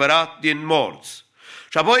cu adevărat din morți.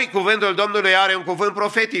 Și apoi cuvântul Domnului are un cuvânt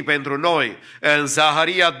profetic pentru noi în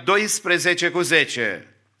Zaharia 12:10,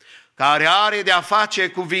 care are de-a face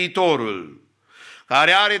cu viitorul,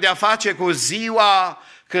 care are de-a face cu ziua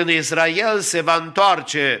când Israel se va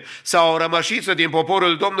întoarce sau o rămășiță din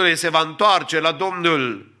poporul Domnului se va întoarce la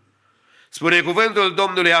Domnul. Spune cuvântul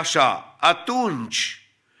Domnului așa, atunci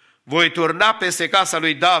voi turna peste casa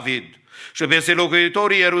lui David și peste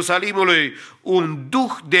locuitorii Ierusalimului un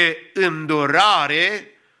duh de îndurare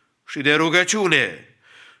și de rugăciune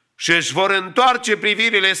și își vor întoarce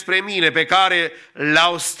privirile spre mine pe care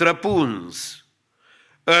l-au străpuns.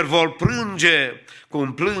 Îl vor plânge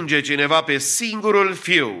cum plânge cineva pe singurul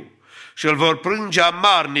fiu și îl vor plânge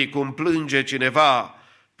amarnic cum plânge cineva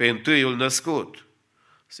pe întâiul născut.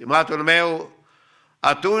 Stimatul meu,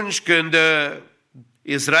 atunci când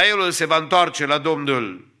Israelul se va întoarce la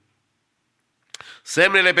Domnul,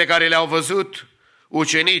 semnele pe care le-au văzut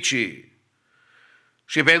ucenicii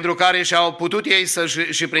și pentru care și-au putut ei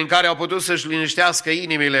și prin care au putut să-și liniștească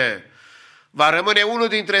inimile, va rămâne unul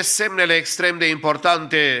dintre semnele extrem de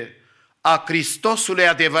importante a Hristosului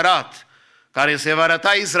adevărat, care se va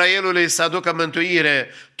arăta Israelului să aducă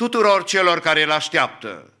mântuire tuturor celor care îl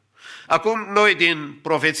așteaptă. Acum noi din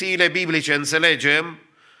profețiile biblice înțelegem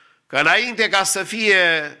că înainte ca să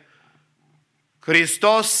fie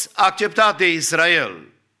Hristos acceptat de Israel,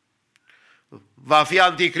 va fi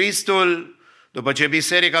Anticristul, după ce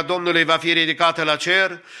Biserica Domnului va fi ridicată la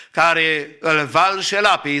cer, care îl va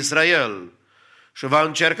înșela pe Israel și va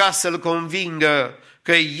încerca să-l convingă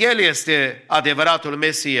că El este adevăratul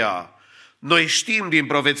Mesia. Noi știm din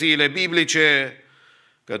profețiile biblice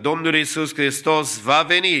că Domnul Iisus Hristos va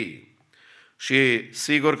veni și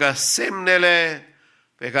sigur că semnele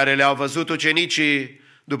pe care le-au văzut ucenicii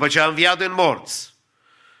după ce a înviat în morți,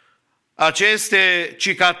 aceste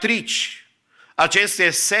cicatrici, aceste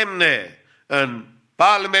semne în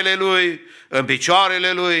palmele lui, în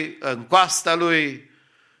picioarele lui, în coasta lui,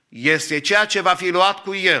 este ceea ce va fi luat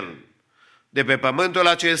cu el de pe pământul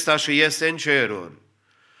acesta și este în ceruri.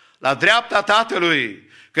 La dreapta Tatălui,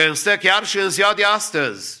 când stă chiar și în ziua de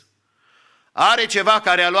astăzi, are ceva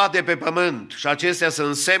care a luat de pe pământ și acestea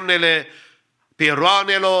sunt semnele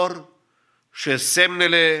piroanelor și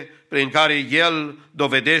semnele prin care El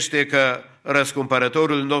dovedește că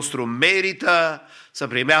răscumpărătorul nostru merită să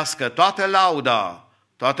primească toată lauda,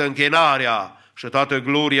 toată închinarea și toată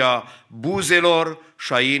gloria buzelor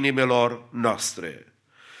și a inimilor noastre.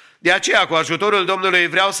 De aceea, cu ajutorul Domnului,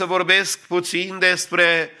 vreau să vorbesc puțin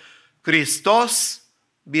despre Hristos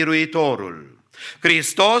biruitorul.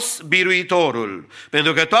 Hristos biruitorul,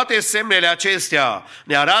 pentru că toate semnele acestea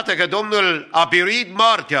ne arată că Domnul a biruit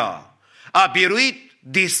moartea, a biruit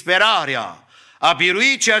disperarea, a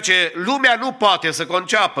biruit ceea ce lumea nu poate să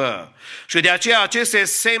conceapă. Și de aceea aceste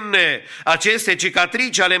semne, aceste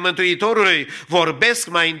cicatrici ale Mântuitorului vorbesc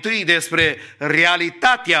mai întâi despre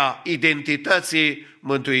realitatea identității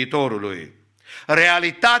Mântuitorului.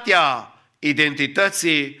 Realitatea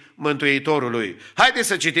identității Mântuitorului. Haideți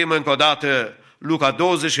să citim încă o dată Luca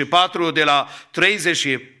 24, de la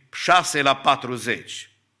 36 la 40.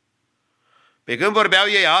 Pe când vorbeau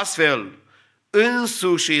ei astfel,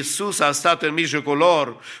 însuși Iisus a stat în mijlocul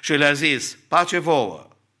lor și le-a zis, pace vouă.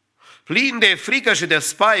 Plini de frică și de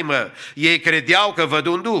spaimă, ei credeau că văd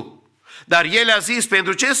un duh. Dar el a zis,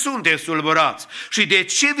 pentru ce sunteți tulburați? Și de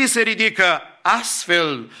ce vi se ridică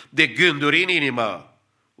astfel de gânduri în inimă?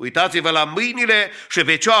 Uitați-vă la mâinile și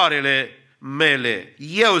picioarele mele.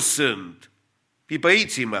 Eu sunt.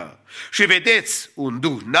 Pipăiți-mă și vedeți, un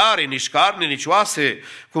duh n-are nici carne, nici oase,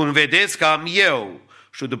 cum vedeți că am eu.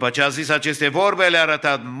 Și după ce a zis aceste vorbe, le-a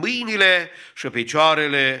arătat mâinile și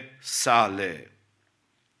picioarele sale.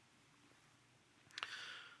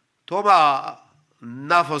 Toma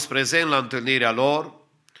n-a fost prezent la întâlnirea lor.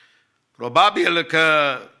 Probabil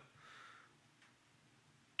că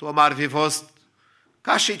Toma ar fi fost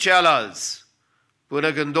ca și ceilalți,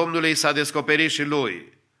 până când Domnul i s-a descoperit și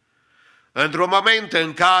lui. Într-un moment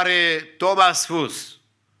în care Toma a spus,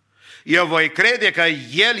 eu voi crede că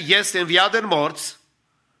El este înviat din morți,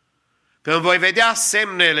 când voi vedea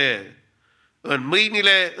semnele în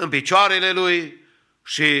mâinile, în picioarele Lui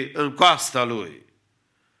și în coasta Lui.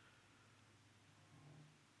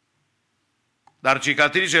 Dar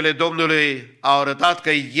cicatricele Domnului au arătat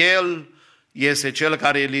că El este Cel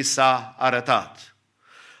care li s-a arătat.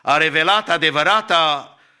 A revelat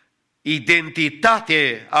adevărata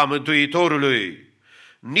identitate a Mântuitorului.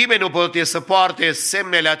 Nimeni nu poate să poarte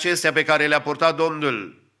semnele acestea pe care le-a purtat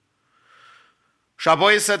Domnul. Și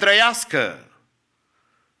apoi să trăiască,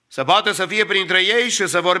 să poată să fie printre ei și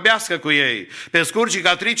să vorbească cu ei. Pe scurt,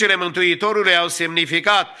 cicatricele Mântuitorului au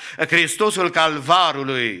semnificat Hristosul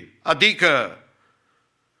Calvarului, adică,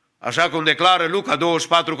 așa cum declară Luca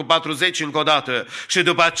 24:40 încă o dată, și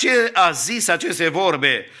după ce a zis aceste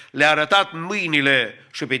vorbe, le-a arătat mâinile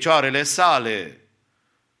și picioarele sale.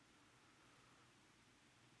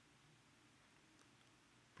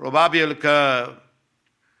 Probabil că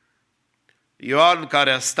Ioan,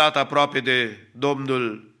 care a stat aproape de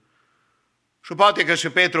Domnul, și poate că și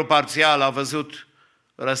Petru parțial a văzut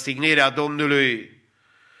răstignirea Domnului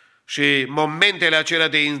și momentele acelea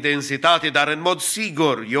de intensitate, dar în mod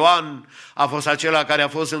sigur Ioan a fost acela care a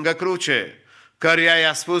fost lângă cruce, căruia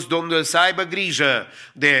i-a spus Domnul să aibă grijă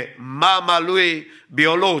de mama lui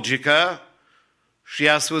biologică și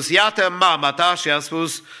i-a spus, iată mama ta, și i-a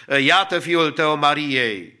spus, iată fiul tău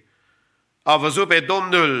Mariei. A văzut pe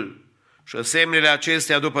Domnul și semnele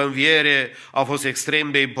acestea după înviere au fost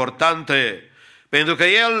extrem de importante, pentru că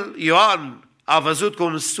el, Ioan, a văzut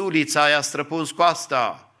cum sulița i-a străpuns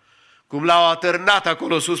coasta, cum l-au atârnat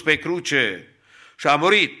acolo sus pe cruce și a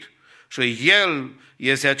murit. Și el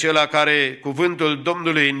este acela care cuvântul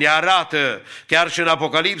Domnului ne arată, chiar și în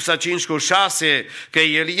Apocalipsa 5:6, că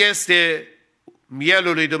el este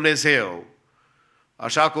mielul lui Dumnezeu.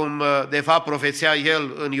 Așa cum de fapt profeția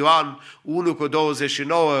el în Ioan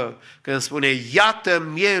 1:29, când spune, iată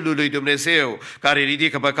mielul lui Dumnezeu care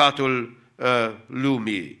ridică păcatul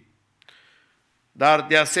lumii. Dar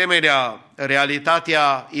de asemenea,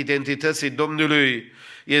 realitatea identității Domnului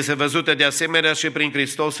este văzută de asemenea și prin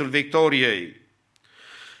Hristosul victoriei.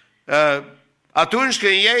 Atunci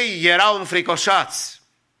când ei erau înfricoșați,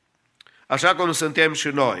 așa cum suntem și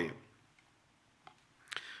noi,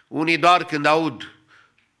 unii doar când aud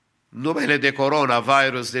numele de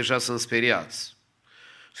coronavirus deja sunt speriați.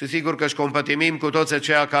 Și sigur că își compătimim cu toți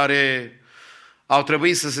aceia care au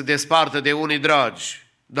trebuit să se despartă de unii dragi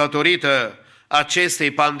datorită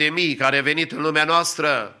acestei pandemii care a venit în lumea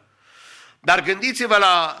noastră. Dar gândiți-vă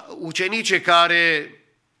la ucenicii care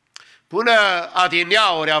până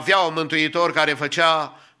adineauri aveau un mântuitor care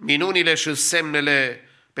făcea minunile și semnele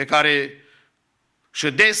pe care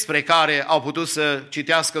și despre care au putut să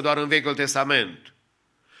citească doar în Vechiul Testament.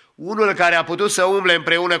 Unul care a putut să umble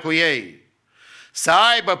împreună cu ei, să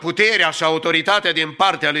aibă puterea și autoritatea din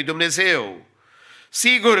partea lui Dumnezeu.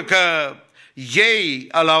 Sigur că ei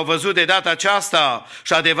l-au văzut de data aceasta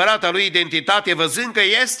și adevărata lui identitate, văzând că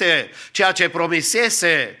este ceea ce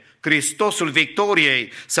promisese Hristosul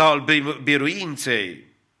victoriei sau al biruinței.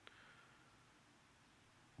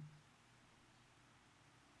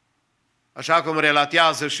 Așa cum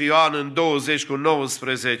relatează și Ioan în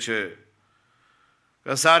 20:19,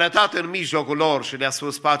 că s-a arătat în mijlocul lor și le-a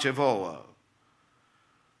spus pace vouă.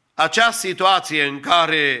 Acea situație în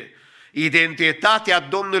care identitatea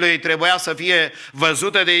Domnului trebuia să fie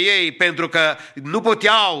văzută de ei, pentru că nu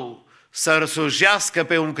puteau să răsujească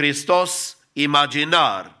pe un Hristos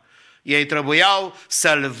imaginar. Ei trebuiau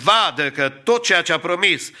să-L vadă că tot ceea ce a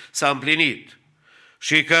promis s-a împlinit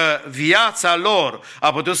și că viața lor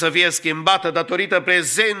a putut să fie schimbată datorită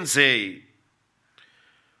prezenței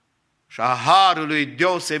și a harului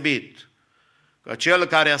deosebit, că Cel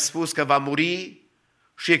care a spus că va muri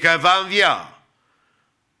și că va învia,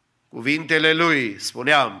 cuvintele Lui,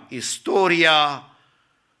 spuneam, istoria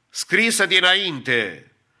scrisă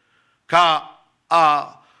dinainte ca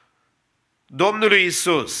a Domnului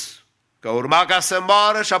Isus, că urma ca să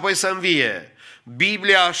moară și apoi să învie.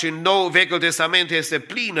 Biblia și Nou Vechiul Testament este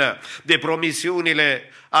plină de promisiunile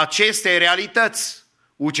acestei realități.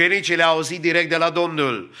 Ucenicii le-au auzit direct de la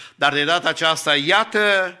Domnul, dar de data aceasta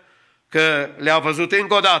iată că le-au văzut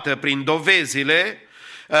încă o dată prin dovezile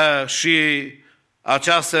și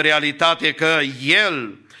această realitate că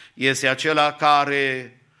El este acela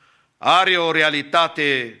care are o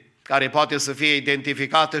realitate care poate să fie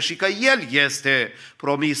identificată și că El este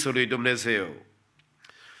promisul lui Dumnezeu.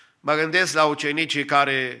 Mă gândesc la ucenicii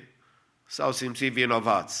care s-au simțit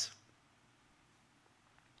vinovați.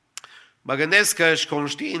 Mă gândesc că și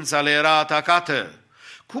conștiința le era atacată.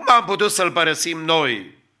 Cum am putut să-L părăsim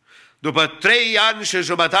noi? După 3 ani și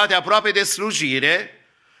jumătate aproape de slujire,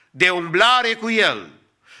 de umblare cu El,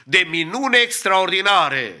 de minune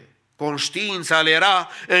extraordinare, conștiința le era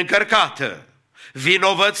încărcată.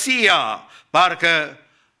 Vinovăția parcă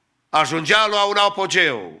ajungea la un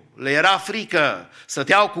apogeu, le era frică,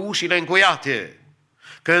 stăteau cu ușile încuiate.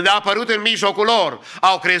 Când a apărut în mijlocul lor,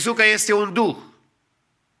 au crezut că este un duh.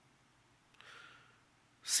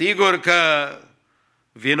 Sigur că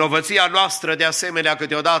vinovăția noastră de asemenea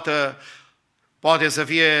câteodată poate să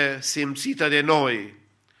fie simțită de noi,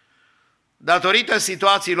 datorită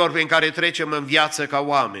situațiilor prin care trecem în viață ca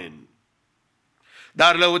oameni.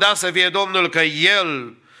 Dar lăudat să fie Domnul că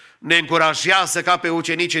El ne încurajează ca pe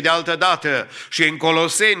ucenicii de altă dată și în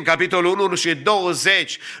Coloseni, capitolul 1 și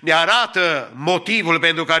 20, ne arată motivul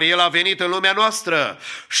pentru care El a venit în lumea noastră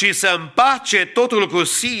și să împace totul cu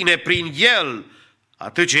sine prin El,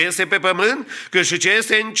 atât ce este pe pământ, cât și ce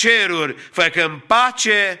este în ceruri, făcând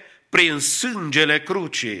pace prin sângele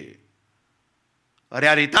crucii.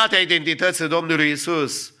 Realitatea identității Domnului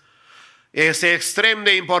Iisus este extrem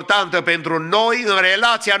de importantă pentru noi în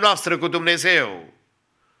relația noastră cu Dumnezeu,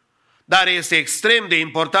 dar este extrem de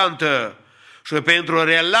importantă și pentru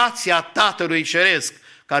relația Tatălui Ceresc,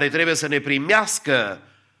 care trebuie să ne primească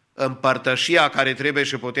împărtășia care trebuie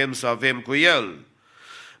și putem să avem cu El.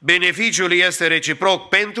 Beneficiul este reciproc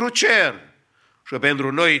pentru cer și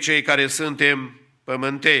pentru noi cei care suntem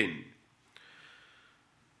pământeni.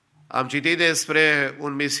 Am citit despre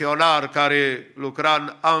un misionar care lucra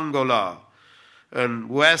în Angola, în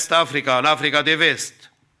West Africa, în Africa de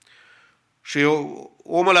Vest. Și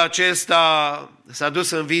omul acesta s-a dus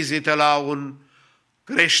în vizită la un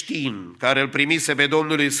creștin care îl primise pe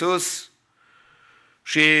Domnul Iisus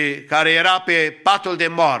și care era pe patul de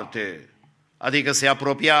moarte, adică se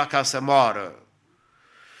apropia ca să moară.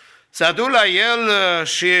 S-a dus la el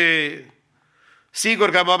și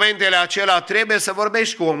sigur că în momentele acelea trebuie să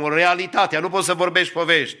vorbești cu omul, realitatea, nu poți să vorbești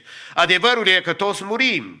povești. Adevărul e că toți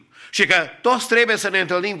murim și că toți trebuie să ne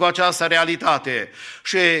întâlnim cu această realitate.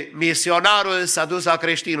 Și misionarul s-a dus la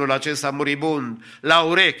creștinul acesta muribund, la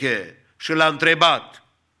ureche și l-a întrebat: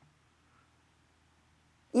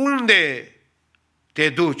 unde te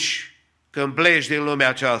duci când pleci din lumea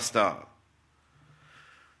aceasta?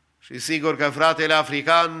 Și sigur că fratele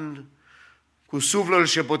african, cu suflul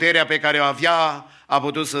și puterea pe care o avea, a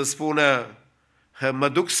putut să spună: mă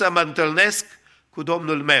duc să mă întâlnesc cu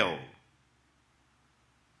Domnul meu.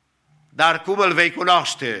 Dar cum îl vei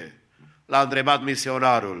cunoaște? L-a întrebat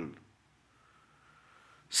misionarul.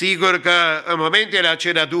 Sigur că în momentele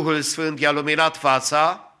acelea Duhul Sfânt i-a luminat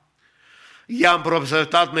fața, i-a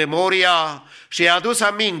împrospătat memoria și i-a adus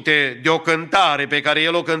aminte de o cântare pe care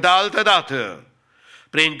el o cânta altădată,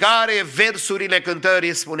 prin care versurile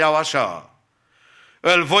cântării spuneau așa: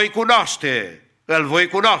 îl voi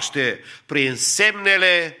cunoaște prin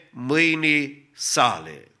semnele mâinii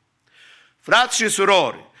sale. Frați și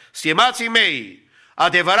surori, stimații mei,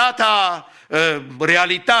 adevărata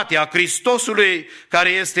realitate a Hristosului, care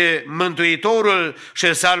este Mântuitorul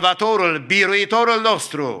și Salvatorul, biruitorul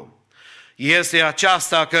nostru, este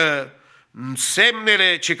aceasta că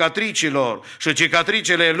semnele cicatricilor și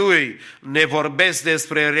cicatricele Lui ne vorbesc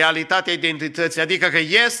despre realitatea identității, adică că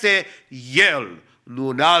este El, nu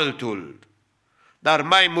un altul, dar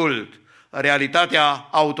mai mult, realitatea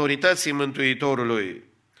autorității Mântuitorului.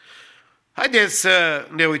 Haideți să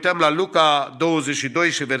ne uităm la Luca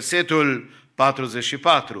 22 și versetul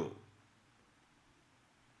 44.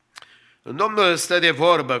 Domnul stă de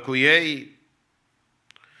vorbă cu ei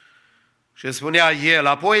și spunea El: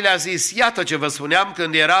 apoi le-a zis: iată ce vă spuneam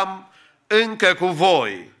când eram încă cu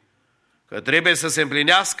voi, că trebuie să se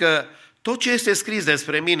împlinească tot ce este scris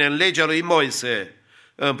despre mine în legea lui Moise,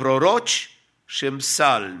 în proroci și în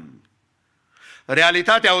psalmi.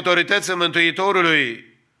 Realitatea autorității Mântuitorului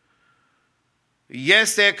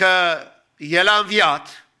este că El a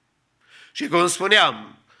înviat și, cum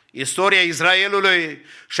spuneam, istoria Israelului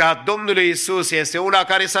și a Domnului Iisus este una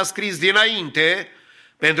care s-a scris dinainte,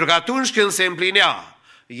 Pentru că atunci când se împlinea,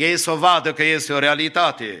 ei să o vadă că este o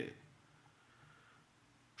realitate.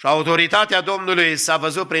 Și autoritatea Domnului s-a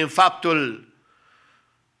văzut prin faptul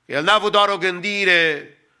că El n-a avut doar o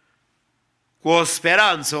gândire cu o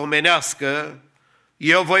speranță omenească,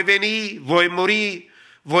 eu voi veni, voi muri,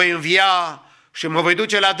 voi învia și mă voi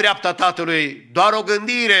duce la dreapta Tatălui, doar o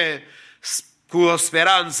gândire cu o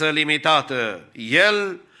speranță limitată.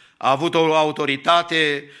 El a avut o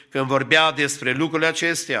autoritate când vorbea despre lucrurile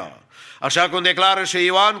acestea. Așa cum declară și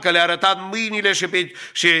Ioan că le-a arătat mâinile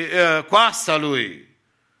și coasta lui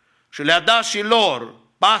și le-a dat și lor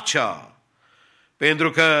pacea,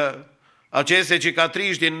 pentru că aceste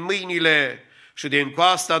cicatrici din mâinile și din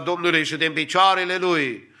coasta Domnului și din picioarele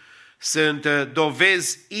lui sunt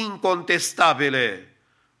dovezi incontestabile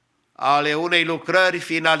ale unei lucrări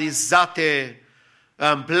finalizate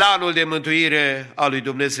în planul de mântuire a lui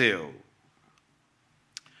Dumnezeu.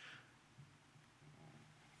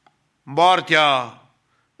 Moartea,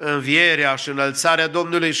 învierea și înălțarea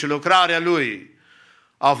Domnului și lucrarea Lui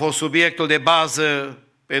a fost subiectul de bază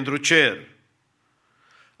pentru cer.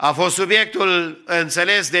 A fost subiectul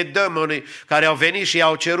înțeles de demonii care au venit și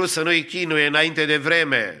i-au cerut să nu-i chinuie înainte de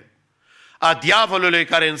vreme. A diavolului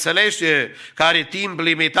care înțelege că are timp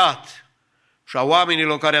limitat și a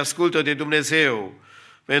oamenilor care ascultă de Dumnezeu,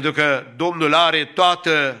 pentru că Domnul are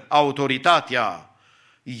toată autoritatea.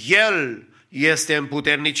 El este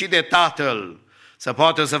împuternicit de Tatăl să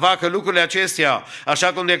poată să facă lucrurile acestea,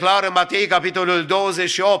 așa cum declară Matei, capitolul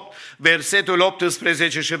 28, versetul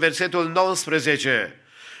 18 și versetul 19,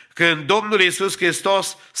 când Domnul Iisus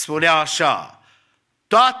Hristos spunea așa: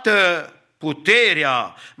 toată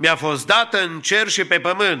puterea mi-a fost dată în cer și pe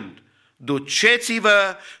pământ.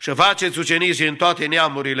 Duceți-vă și faceți ucenici în toate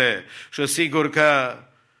neamurile. Și sigur că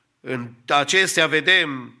în acestea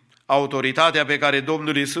vedem autoritatea pe care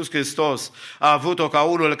Domnul Iisus Hristos a avut-o ca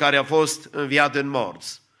unul care a fost înviat în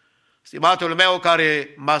morți. Stimatul meu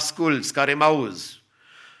care mă asculți, care mă auzi,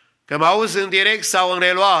 că mă auzi în direct sau în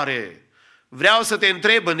reluare, vreau să te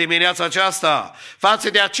întreb în dimineața aceasta, față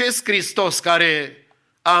de acest Hristos care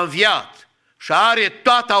a înviat și are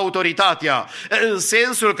toată autoritatea, în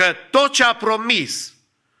sensul că tot ce a promis,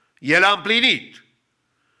 El a împlinit.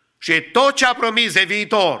 Și tot ce a promis de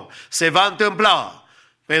viitor se va întâmpla.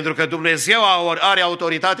 Pentru că Dumnezeu are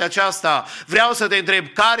autoritatea aceasta, vreau să te întreb,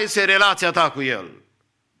 care este relația ta cu El?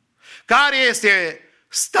 Care este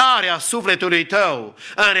starea sufletului tău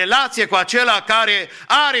în relație cu acela care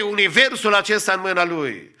are universul acesta în mâna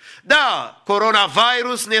Lui? Da,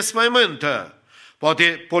 coronavirus ne spăimântă.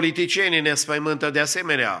 Poate politicienii ne spăimântă de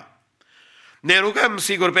asemenea. Ne rugăm,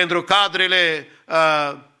 sigur, pentru cadrele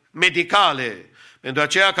medicale, pentru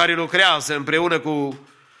aceia care lucrează împreună cu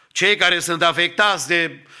cei care sunt afectați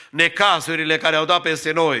de necazurile care au dat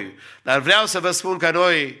peste noi. Dar vreau să vă spun că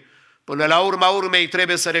noi, până la urma urmei,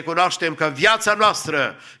 trebuie să recunoaștem că viața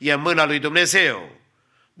noastră e în mâna lui Dumnezeu.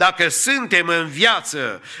 Dacă suntem în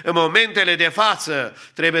viață, în momentele de față,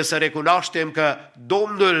 trebuie să recunoaștem că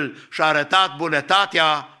Domnul și-a arătat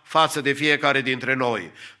bunătatea față de fiecare dintre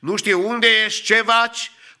noi. Nu știu unde ești, ce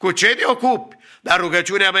faci, cu ce te ocupi, dar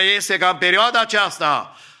rugăciunea mea este ca în perioada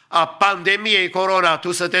aceasta a pandemiei corona,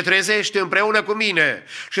 tu să te trezești împreună cu mine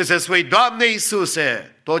și să spui: Doamne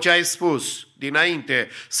Iisuse, tot ce ai spus dinainte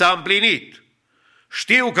s-a împlinit.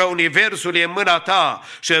 Știu că universul e în mâna ta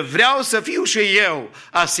și vreau să fiu și eu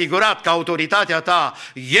asigurat că autoritatea ta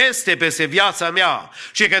este peste viața mea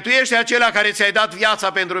și că tu ești acela care ți-ai dat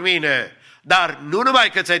viața pentru mine. Dar nu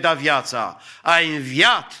numai că ți-ai dat viața, ai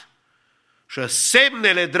înviat și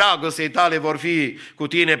semnele dragostei tale vor fi cu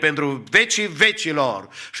tine pentru vecii vecilor.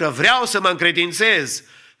 Și vreau să mă încredințez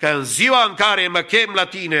că în ziua în care mă chem la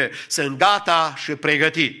tine sunt gata și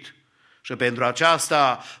pregătit. Și pentru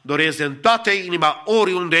aceasta doresc din toată inima,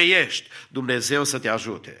 oriunde ești, Dumnezeu să te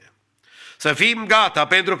ajute. Să fim gata,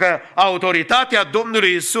 pentru că autoritatea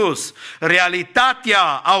Domnului Iisus, realitatea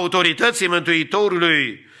autorității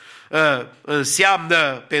Mântuitorului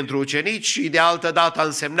înseamnă pentru ucenici și de altă dată a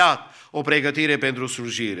însemnat o pregătire pentru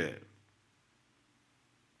slujire.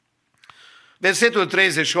 Versetul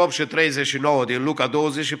 38 și 39 din Luca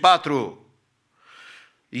 24.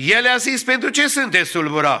 El a zis: pentru ce sunteți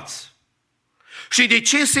tulburați? Și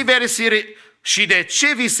de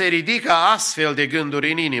ce vi se ridică astfel de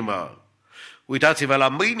gânduri în inimă? Uitați-vă la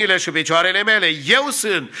mâinile și picioarele mele, eu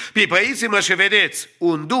sunt, pipăiți-mă și vedeți,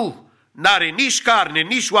 un duh n-are nici carne,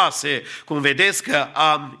 nici oase, cum vedeți că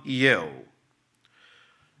am eu.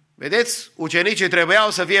 Vedeți, ucenicii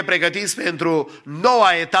trebuiau să fie pregătiți pentru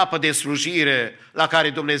noua etapă de slujire la care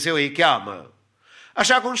Dumnezeu îi cheamă.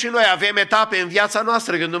 Așa cum și noi avem etape în viața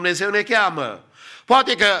noastră când Dumnezeu ne cheamă.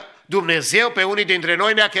 Poate că Dumnezeu pe unii dintre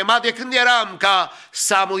noi ne-a chemat de când eram ca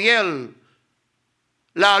Samuel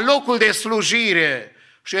la locul de slujire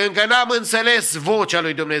și încă n-am înțeles vocea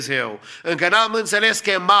lui Dumnezeu, încă n-am înțeles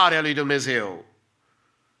chemarea lui Dumnezeu.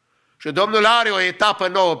 Și Domnul are o etapă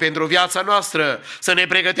nouă pentru viața noastră, să ne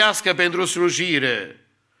pregătească pentru slujire.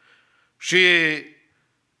 Și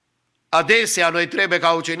adesea noi trebuie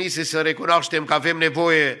ca ucenicii să recunoaștem că avem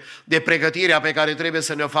nevoie de pregătirea pe care trebuie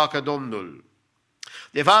să ne-o facă Domnul.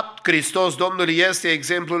 De fapt, Hristos Domnul este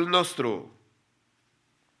exemplul nostru.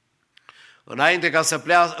 Înainte ca să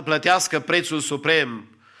plătească prețul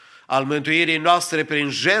suprem al mântuirii noastre prin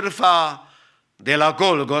jertfa de la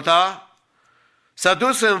Golgota, s-a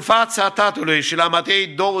dus în fața Tatălui și la Matei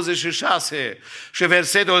 26 și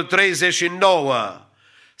versetul 39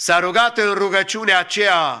 s-a rugat în rugăciunea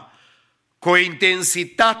aceea cu o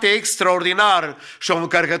intensitate extraordinară și o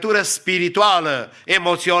încărcătură spirituală,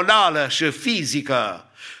 emoțională și fizică,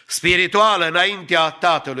 spirituală înaintea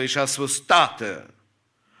Tatălui și a spus: Tată,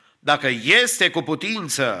 dacă este cu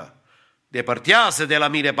putință, depărtează de la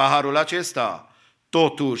mine paharul acesta,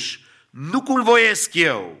 totuși nu cum voiesc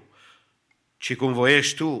eu, ci cum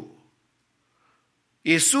voiești tu.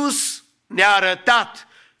 Iisus ne-a arătat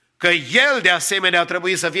că El de asemenea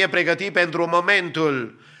trebuie să fie pregătit pentru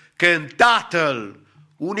momentul când Tatăl,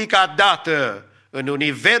 unica dată în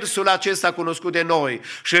universul acesta cunoscut de noi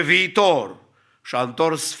și viitor, și-a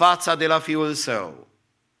întors fața de la Fiul Său.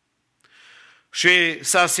 Și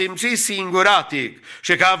s-a simțit singuratic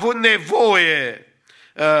și că a avut nevoie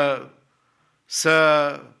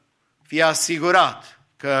să fie asigurat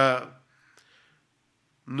că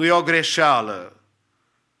nu e o greșeală.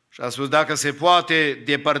 Și a spus: dacă se poate,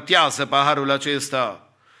 depărtează paharul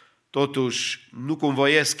acesta, totuși nu cum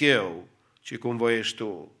voiesc eu, ci cum voiești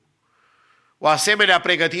tu. O asemenea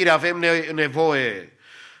pregătire avem nevoie.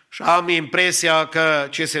 Și am impresia că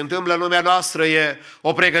ce se întâmplă în lumea noastră e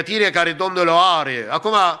o pregătire care Domnul o are.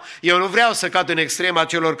 Acum, eu nu vreau să cad în extrema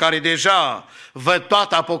celor care deja văd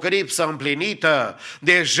toată apocalipsa împlinită,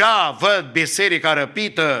 deja văd biserica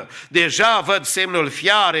răpită, deja văd semnul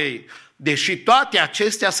fiarei, deși toate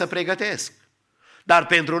acestea se pregătesc. Dar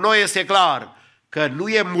pentru noi este clar că nu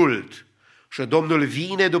e mult și Domnul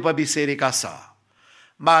vine după biserica sa.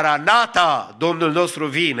 Maranata, Domnul nostru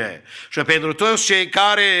vine. Și pentru toți cei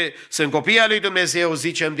care sunt copii al lui Dumnezeu,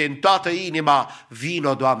 zicem din toată inima: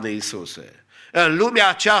 vino, Doamne Iisuse. În lumea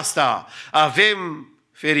aceasta avem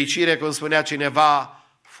fericire, cum spunea cineva,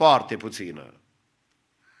 foarte puțină.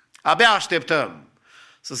 Abia așteptăm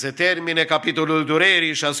să se termine capitolul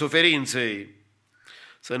durerii și a suferinței,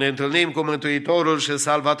 să ne întâlnim cu Mântuitorul și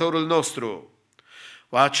Salvatorul nostru,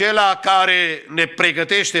 cu acela care ne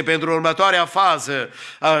pregătește pentru următoarea fază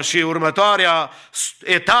și următoarea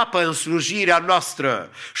etapă în slujirea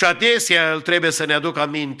noastră. Și adesea El trebuie să ne aducă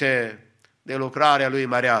aminte de lucrarea Lui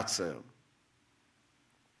măreață.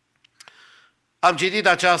 Am citit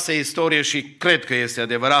această istorie și cred că este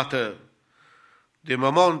adevărată.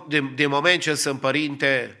 De moment ce sunt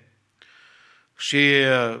părinte și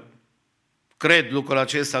cred lucrul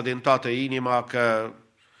acesta din toată inima, că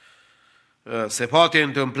se poate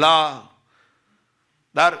întâmpla,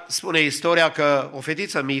 dar spune istoria că o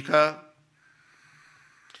fetiță mică,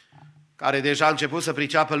 care deja a început să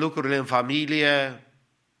priceapă lucrurile în familie,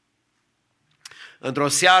 într-o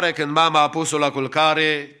seară când mama a pus-o la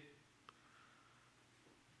culcare,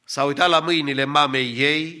 s-a uitat la mâinile mamei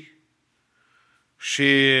ei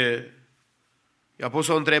și i-a pus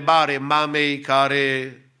o întrebare mamei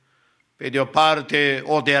care, pe de o parte,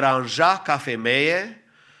 o deranja ca femeie,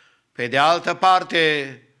 pe de altă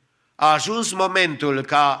parte, a ajuns momentul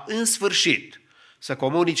ca, în sfârșit, să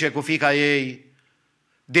comunice cu fiica ei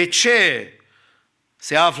de ce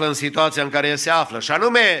se află în situația în care se află. Și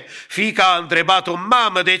anume, fiica a întrebat-o: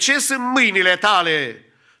 mamă, de ce sunt mâinile tale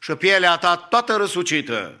și pielea ta toată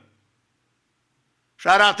răsucită? Și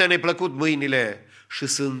arată neplăcut mâinile și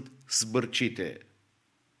sunt zbârcite.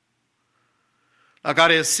 La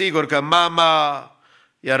care sigur că mama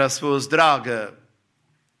i-a răspuns: dragă,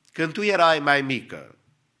 când tu erai mai mică,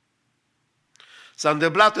 s-a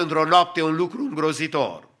întâmplat într-o noapte un lucru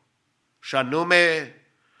îngrozitor, și anume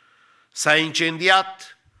s-a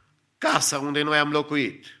incendiat casa unde noi am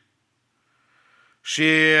locuit.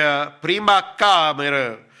 Și prima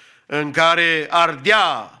cameră în care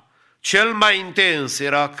ardea cel mai intens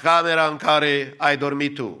era camera în care ai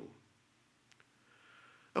dormit tu.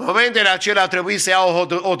 În momentele acelea a trebuit să iau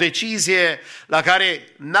o decizie la care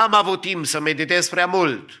n-am avut timp să meditez prea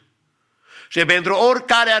mult. Și pentru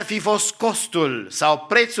oricare ar fi fost costul sau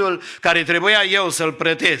prețul care trebuia eu să-l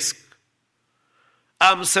plătesc,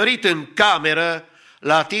 am sărit în cameră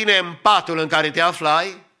la tine în patul în care te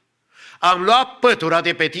aflai am luat pătura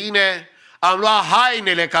de pe tine, am luat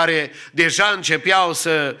hainele care deja începeau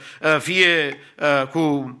să fie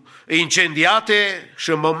cu incendiate și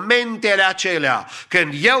în momentele acelea,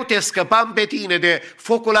 când eu te scăpam pe tine de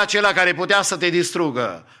focul acela care putea să te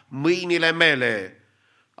distrugă, mâinile mele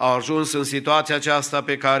au ajuns în situația aceasta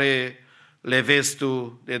pe care le vezi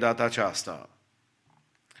tu de data aceasta.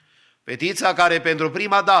 Fetița care pentru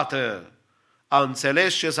prima dată a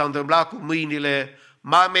înțeles ce s-a întâmplat cu mâinile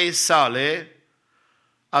mamei sale,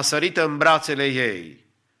 a sărit în brațele ei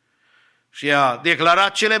și a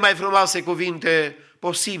declarat cele mai frumoase cuvinte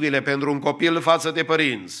posibile pentru un copil față de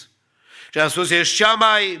părinți. Și a spus, ești cea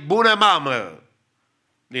mai bună mamă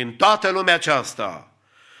din toată lumea aceasta.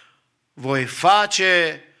 Voi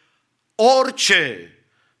face orice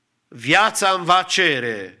viața îmi va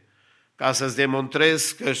cere ca să-ți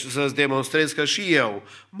demonstrez că și eu,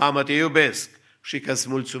 mamă, te iubesc și că îți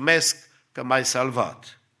mulțumesc că m-ai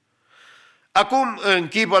salvat. Acum, în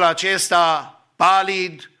chipul acesta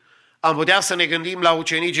palid, am putea să ne gândim la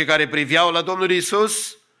ucenicii care priveau la Domnul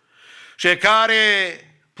Iisus și care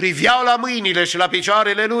priveau la mâinile și la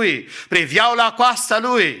picioarele Lui, priveau la coasta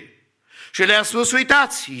Lui și le-a spus,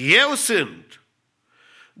 uitați, eu sunt.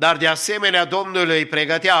 Dar de asemenea Domnul îi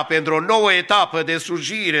pregătea pentru o nouă etapă de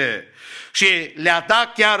slujire și le-a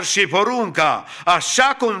dat chiar și porunca,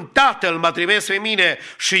 așa cum Tatăl m-a trimis pe mine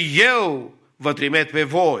și eu vă trimit pe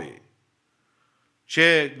voi.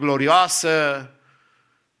 Ce glorioasă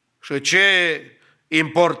și ce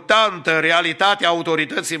importantă realitatea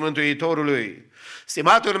autorității Mântuitorului.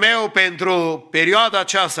 Stimatul meu, pentru perioada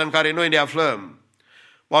aceasta în care noi ne aflăm,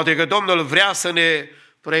 poate că Domnul vrea să ne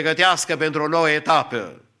pregătească pentru o nouă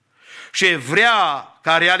etapă și vrea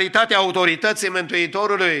ca realitatea autorității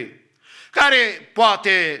Mântuitorului, care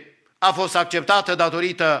poate a fost acceptată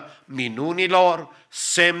datorită minunilor,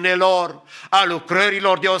 semnelor, a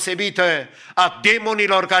lucrărilor deosebite, a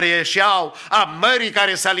demonilor care ieșeau, a mării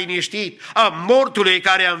care s-a liniștit, a mortului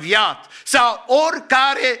care a înviat, sau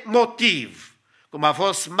oricare motiv, cum a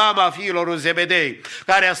fost mama fiilor lui Zebedei,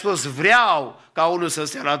 care a spus, vreau ca unul să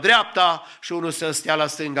stea la dreapta și unul să stea la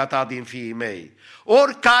stânga ta din fiii mei.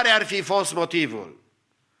 Oricare ar fi fost motivul,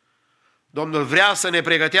 Domnul vrea să ne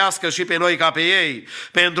pregătească și pe noi ca pe ei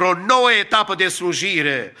pentru o nouă etapă de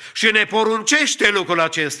slujire și ne poruncește lucrul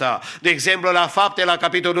acesta. De exemplu, la Fapte, la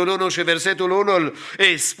capitolul 1 și versetul 1,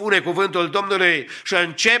 îi spune cuvântul Domnului și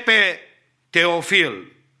începe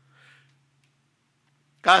Teofil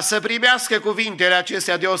ca să primească cuvintele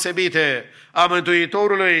acestea deosebite a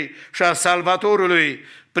Mântuitorului și a Salvatorului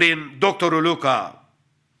prin doctorul Luca.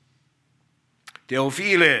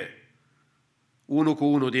 Teofile,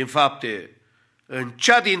 1:1 din Fapte, în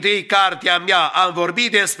cea dintâi carte a mea am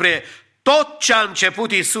vorbit despre tot ce a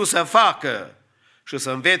început Iisus să facă și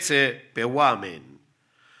să învețe pe oameni.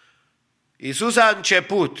 Iisus a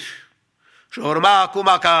început și urma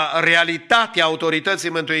acum ca realitatea autorității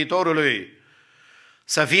Mântuitorului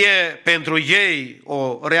să fie pentru ei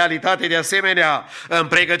o realitate de asemenea în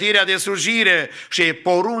pregătirea de slujire și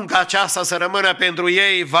porunca aceasta să rămână pentru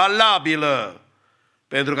ei valabilă.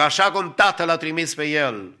 Pentru că așa cum Tatăl l-a trimis pe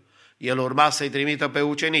El, El urma să-i trimită pe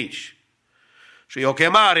ucenici. Și e o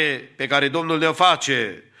chemare pe care Domnul ne-o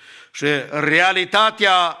face. Și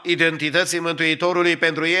realitatea identității Mântuitorului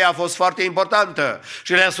pentru ei a fost foarte importantă.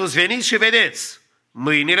 Și le-a spus, veniți și vedeți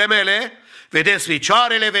mâinile mele, vedeți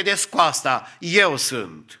picioarele, vedeți coasta, eu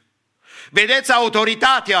sunt. Vedeți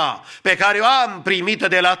autoritatea pe care o am primită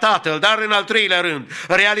de la Tatăl, dar în al treilea rând,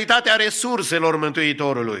 realitatea resurselor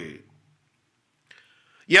Mântuitorului.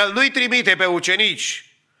 El nu-i trimite pe ucenici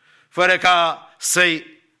fără ca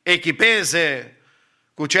să-i echipeze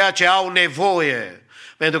cu ceea ce au nevoie.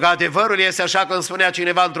 Pentru că adevărul este așa cum spunea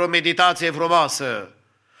cineva într-o meditație frumoasă.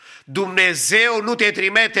 Dumnezeu nu te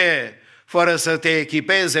trimite fără să te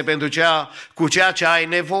echipeze cu ceea ce ai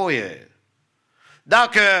nevoie.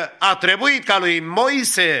 Dacă a trebuit ca lui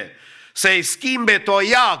Moise să-i schimbe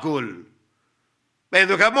toiagul,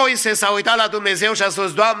 pentru că Moise s-a uitat la Dumnezeu și a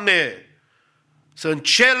spus, Doamne, sunt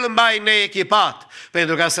cel mai neechipat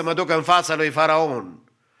pentru ca să mă duc în fața lui Faraon.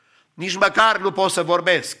 Nici măcar nu pot să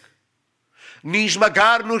vorbesc. Nici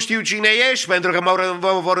măcar nu știu cine ești, pentru că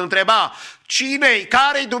mă vor întreba, cine-i,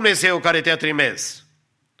 care-i Dumnezeu care te-a trimis?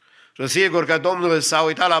 Și sigur că Domnul s-a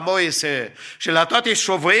uitat la Moise și la toate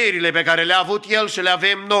șovăierile pe care le-a avut el și le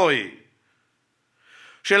avem noi.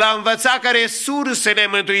 Și l-a învățat că resursele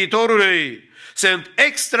Mântuitorului sunt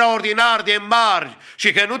extraordinar de mari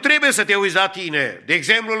și că nu trebuie să te uiți la tine. De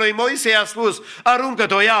exemplu, lui Moise i-a spus, aruncă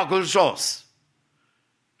toiagul jos.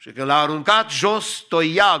 Și când l-a aruncat jos,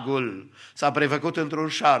 toiagul s-a prefăcut într-un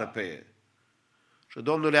șarpe. Și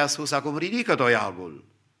Domnul i-a spus, acum ridică toiagul.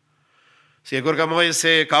 Sigur că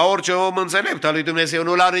Moise, ca orice om înțelept al lui Dumnezeu,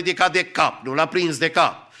 nu l-a ridicat de cap, nu l-a prins de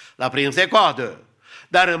cap, l-a prins de coadă.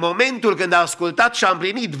 Dar în momentul când a ascultat și a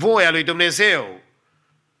împlinit voia lui Dumnezeu,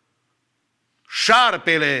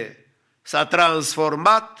 șarpele s-a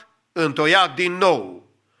transformat în toiag din nou.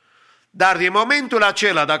 Dar din momentul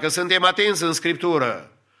acela, dacă suntem atenți în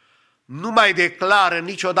Scriptură, nu mai declară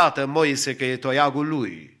niciodată Moise că e toiagul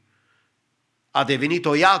lui. A devenit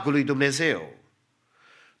toiagul lui Dumnezeu.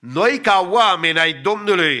 Noi, ca oameni ai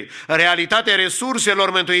Domnului, realitatea resurselor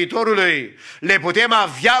Mântuitorului, le putem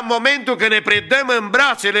avea în momentul când ne predăm în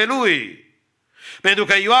brațele Lui. Pentru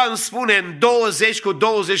că Ioan spune în 20:22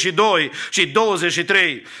 și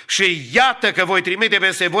 23, și iată că voi trimite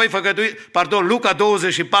peste voi Luca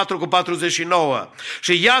 24:49,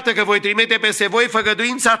 și iată că voi trimite peste voi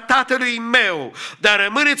făgăduința Tatălui meu, dar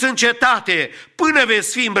rămâneți în cetate până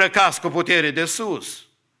veți fi îmbrăcați cu putere de sus.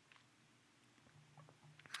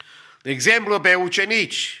 De exemplu, pe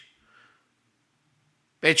ucenici,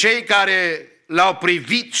 pe cei care l-au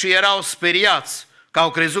privit și erau speriați că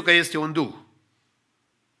au crezut că este un duh.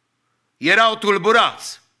 Erau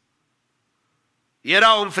tulburați,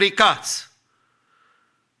 erau înfricați.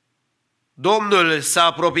 Domnul s-a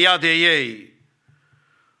apropiat de ei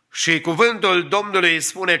și cuvântul Domnului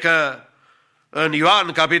spune că în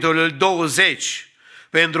Ioan, capitolul 20,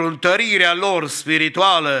 pentru întărirea lor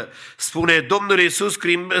spirituală, spune Domnul Iisus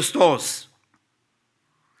Hristos.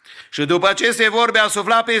 Și după aceste vorbe a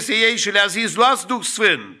suflat peste ei și le-a zis, luați Duh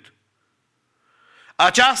Sfânt.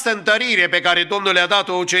 Această întărire pe care Domnul le-a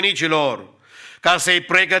dat-o ucenicilor, ca să-i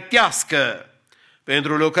pregătească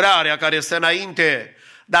pentru lucrarea care stă înainte,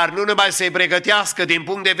 dar nu numai să-i pregătească din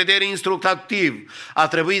punct de vedere instructiv, a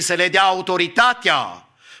trebuit să le dea autoritatea,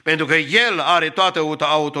 pentru că El are toată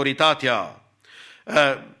autoritatea.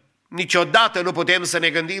 Niciodată nu putem să ne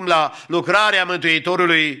gândim la lucrarea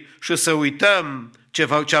Mântuitorului și să uităm ce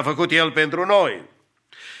a făcut El pentru noi.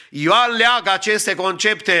 Ioan leagă aceste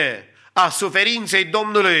concepte a suferinței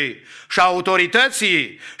Domnului și a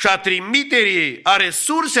autorității și a trimiterii, a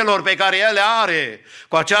resurselor pe care El le are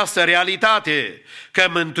cu această realitate, că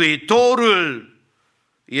Mântuitorul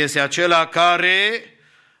este acela care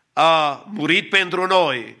a murit pentru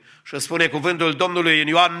noi. Și spune cuvântul Domnului în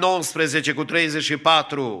Ioan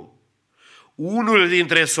 19:34, unul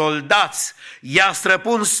dintre soldați i-a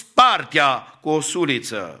străpuns partea cu o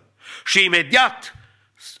suliță și imediat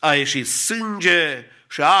a ieșit sânge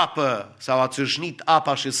și apă, sau a țâșnit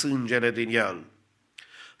apa și sângele din el.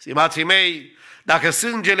 Stimații mei, dacă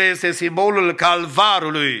sângele este simbolul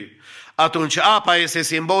calvarului, atunci apa este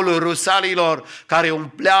simbolul rusalilor care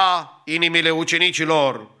umplea inimile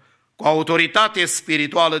ucenicilor cu autoritate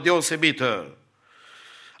spirituală deosebită.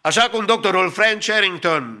 Așa cum doctorul Frank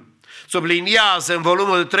Sherrington subliniază în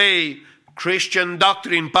volumul 3, Christian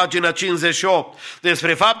Doctrine, pagina 58,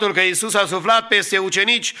 despre faptul că Iisus a suflat peste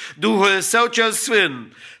ucenici Duhul Său cel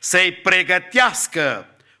Sfânt să-i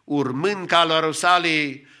pregătească, urmând ca la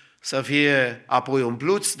Rusalii să fie apoi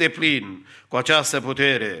umpluți de plin cu această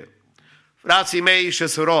putere. Frații mei și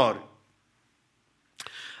surori,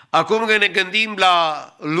 acum când ne gândim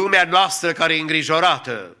la lumea noastră care e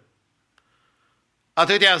îngrijorată,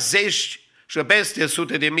 atâtea zeci și peste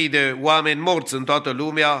sute de mii de oameni morți în toată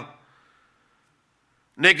lumea,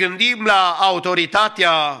 ne gândim la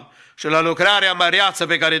autoritatea și la lucrarea măreață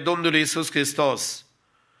pe care Domnul Iisus Hristos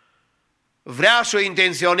vrea și o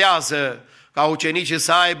intenționează ca ucenicii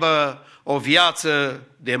să aibă o viață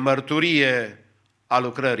de mărturie a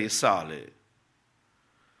lucrării sale.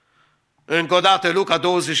 Încă o dată Luca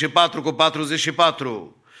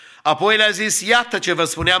 24:44. Apoi le-a zis, iată ce vă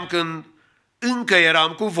spuneam când încă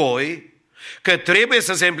eram cu voi, că trebuie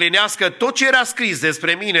să se împlinească tot ce era scris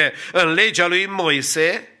despre mine în legea lui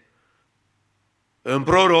Moise, în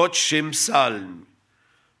proroci și în psalmi.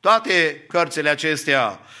 Toate cărțile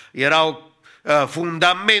acestea erau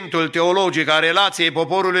fundamentul teologic a relației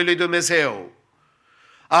poporului lui Dumnezeu,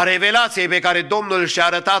 a revelației pe care Domnul și-a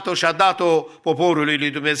arătat-o și a dat-o poporului lui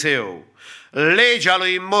Dumnezeu. Legea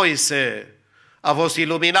lui Moise a fost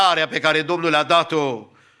iluminarea pe care Domnul a dat-o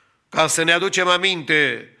ca să ne aducem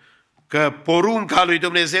aminte că porunca lui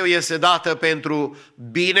Dumnezeu este dată pentru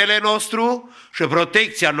binele nostru și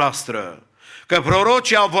protecția noastră. Că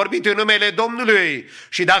prorocii au vorbit în numele Domnului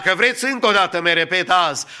și dacă vreți încă o dată, mă repet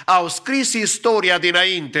azi, au scris istoria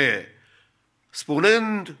dinainte,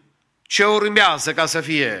 spunând ce urmează ca să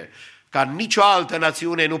fie, ca nicio altă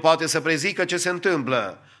națiune nu poate să prezică ce se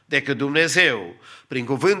întâmplă decât Dumnezeu, prin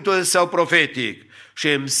cuvântul Său profetic și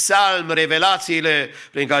în psalm revelațiile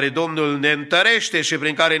prin care Domnul ne întărește și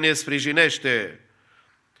prin care ne sprijinește.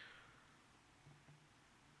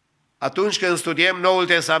 Atunci când studiem Noul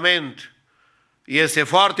Testament, Este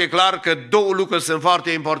foarte clar că două lucruri sunt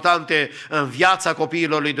foarte importante în viața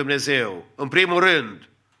copiilor lui Dumnezeu. În primul rând,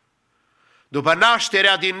 după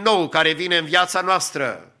nașterea din nou care vine în viața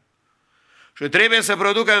noastră și trebuie să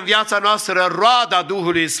producă în viața noastră roada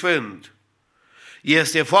Duhului Sfânt,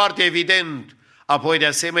 este foarte evident apoi de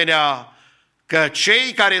asemenea că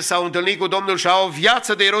cei care s-au întâlnit cu Domnul și au o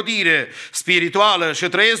viață de rodire spirituală și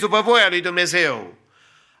trăiesc după voia lui Dumnezeu,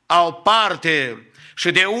 au parte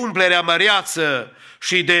și de umplerea măreață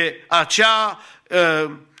și de acea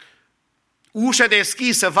ușă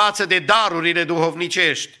deschisă față de darurile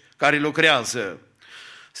duhovnicești care lucrează.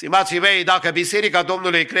 Stimații mei, dacă Biserica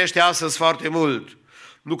Domnului crește astăzi foarte mult,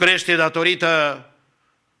 nu crește datorită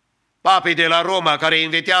papei de la Roma care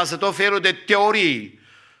invitează tot felul de teorii,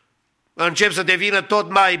 încep să devină tot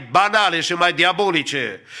mai banale și mai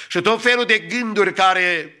diabolice și tot felul de gânduri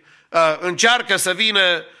care încearcă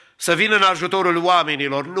să vină în ajutorul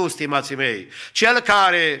oamenilor. Nu, stimații mei, cel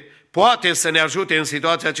care poate să ne ajute în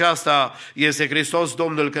situația aceasta este Hristos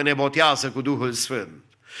Domnul, că ne botează cu Duhul Sfânt,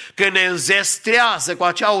 că ne înzestrează cu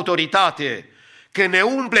acea autoritate, că ne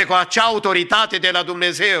umple cu acea autoritate de la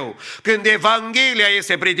Dumnezeu, când Evanghelia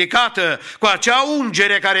este predicată cu acea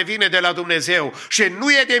ungere care vine de la Dumnezeu. Și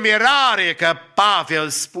nu e de mirare că Pavel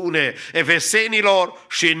spune Efesenilor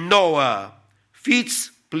și nouă: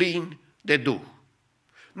 fiți plini de Duh.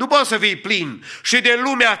 Nu poți să fii plin și de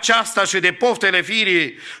lumea aceasta și de poftele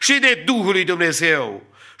firii și de Duhul lui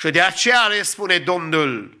Dumnezeu. Și de aceea le spune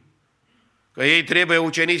Domnul că ei trebuie,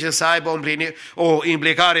 ucenicii, să aibă o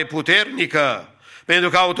implicare puternică, pentru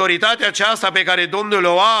că autoritatea aceasta pe care Domnul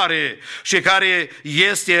o are și care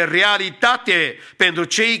este realitate pentru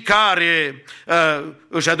cei care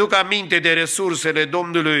își aduc aminte de resursele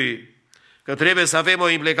Domnului, că trebuie să avem o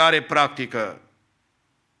implicare practică.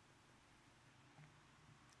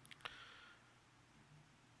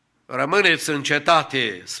 Rămâneți în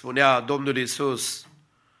cetate, spunea Domnul Iisus,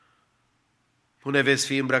 până veți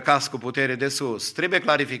fi îmbrăcați cu putere de sus. Trebuie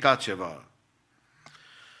clarificat ceva.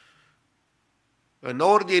 În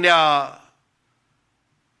ordinea,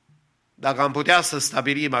 dacă am putea să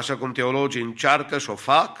stabilim, așa cum teologii încearcă și o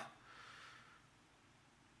fac,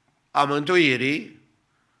 a mântuirii,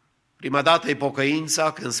 prima dată e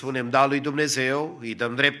pocăința, când spunem da lui Dumnezeu, îi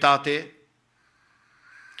dăm dreptate,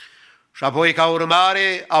 și apoi, ca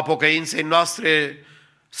urmare a pocăinței noastre,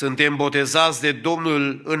 suntem botezați de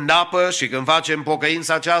Domnul în apă și când facem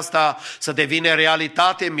pocăința aceasta să devine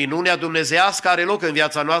realitate, minunea dumnezeiască are loc în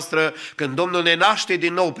viața noastră când Domnul ne naște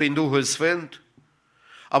din nou prin Duhul Sfânt.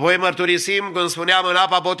 Apoi mărturisim, când spuneam în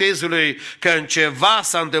apa botezului, că ceva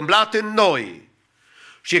s-a întâmplat în noi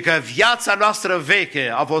și că viața noastră veche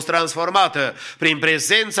a fost transformată prin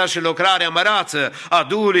prezența și lucrarea măreață a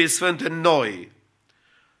Duhului Sfânt în noi.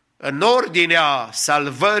 În ordinea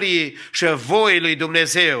salvării și voii lui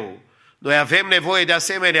Dumnezeu, noi avem nevoie de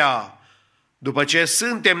asemenea, după ce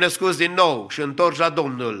suntem născuți din nou și întorși la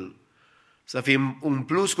Domnul, să fim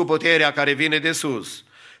umpluți cu puterea care vine de sus,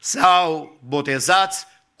 sau botezați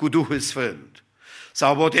cu Duhul Sfânt,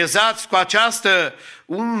 sau botezați cu această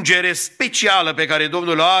ungere specială pe care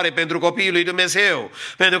Domnul o are pentru copiii lui Dumnezeu.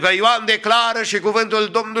 Pentru că Ioan declară și cuvântul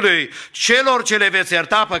Domnului: celor ce le veți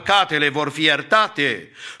ierta păcatele vor fi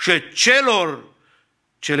iertate și celor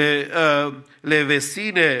ce le veți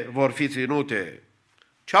ține vor fi ținute.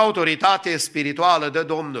 Ce autoritate spirituală dă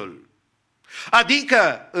Domnul!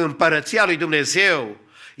 Adică împărăția lui Dumnezeu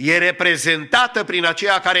e reprezentată prin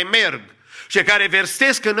aceia care merg și care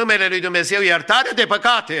verstesc în numele lui Dumnezeu iertarea de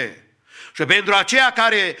păcate. Și pentru aceia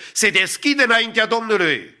care se deschid înaintea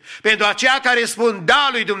Domnului, pentru aceia care spun da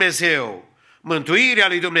lui Dumnezeu, mântuirea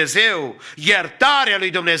lui Dumnezeu, iertarea lui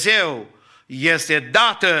Dumnezeu este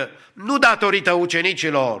dată nu datorită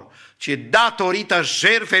ucenicilor, ci datorită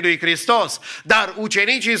jertfei lui Hristos. Dar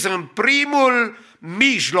ucenicii sunt primul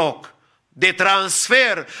mijloc de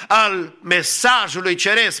transfer al mesajului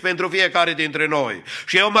ceresc pentru fiecare dintre noi.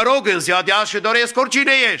 Și eu mă rog în ziua de azi și doresc,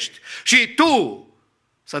 oricine ești, și tu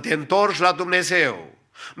să te întorci la Dumnezeu.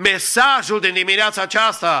 Mesajul din dimineața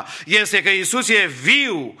aceasta este că Iisus e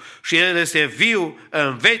viu și El este viu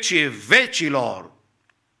în vecii vecilor.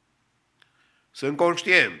 Sunt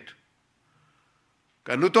conștient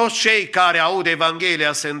că nu toți cei care aud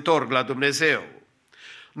Evanghelia se întorc la Dumnezeu.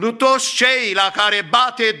 Nu toți cei la care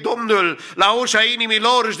bate Domnul la ușa inimii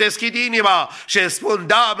lor își deschid inima și spun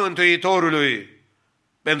da Mântuitorului.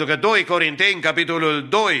 Pentru că 2 Corinteni, capitolul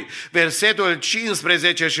 2, versetul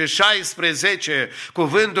 15 și 16,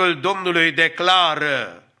 cuvântul Domnului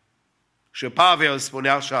declară, și Pavel spune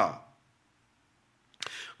așa: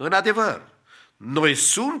 în adevăr, noi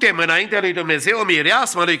suntem înaintea lui Dumnezeu o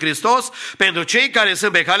mireasmă lui Hristos pentru cei care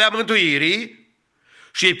sunt pe calea mântuirii,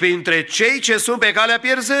 și printre cei ce sunt pe calea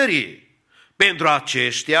pierzării. Pentru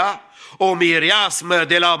aceștia, o mireasmă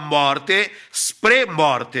de la moarte spre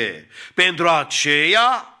moarte. Pentru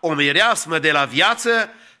aceia, o mireasmă de la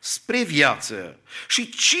viață spre viață. Și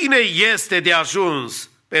cine este de ajuns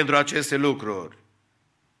pentru aceste lucruri?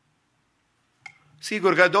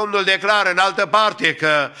 Sigur că Domnul declară în altă parte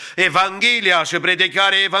că Evanghelia și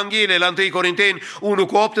predicarea Evangheliei la 1 Corinteni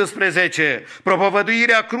 1:18,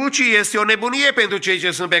 propovăduirea crucii este o nebunie pentru cei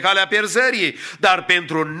ce sunt pe calea pierzării, dar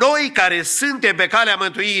pentru noi care suntem pe calea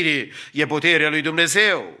mântuirii e puterea lui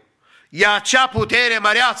Dumnezeu. E acea putere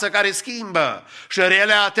măreață care schimbă și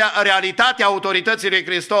realitatea autorității lui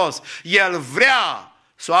Hristos. El vrea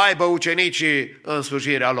să aibă ucenicii în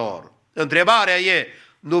slujirea lor. Întrebarea e,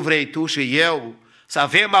 nu vrei tu și eu să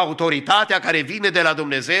avem autoritatea care vine de la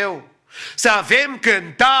Dumnezeu? Să avem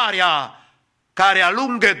cântarea care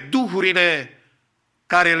alungă duhurile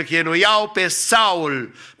care îl chinuiau pe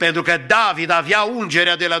Saul, pentru că David avea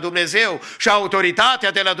ungerea de la Dumnezeu și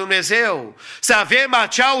autoritatea de la Dumnezeu. Să avem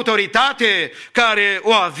acea autoritate care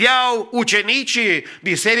o aveau ucenicii,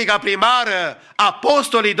 biserica primară,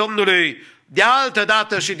 apostolii Domnului, de altă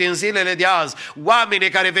dată și din zilele de azi, oamenii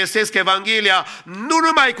care vestesc Evanghelia nu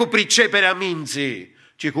numai cu priceperea minții,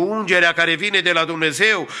 ci cu ungerea care vine de la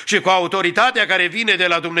Dumnezeu și cu autoritatea care vine de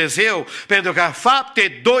la Dumnezeu, pentru că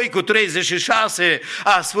Fapte 2:36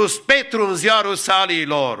 a spus Petru în ziarul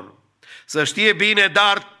Salilor, să știe bine,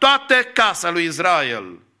 dar toată casa lui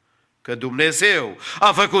Israel, că Dumnezeu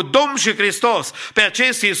a făcut Domn și Hristos pe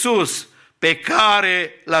acest Iisus pe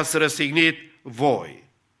care l-ați răstignit voi.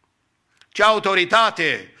 Ce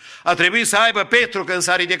autoritate a trebuit să aibă Petru când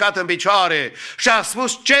s-a ridicat în picioare și a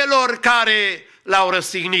spus celor care l-au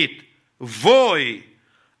răstignit, voi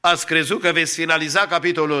ați crezut că veți finaliza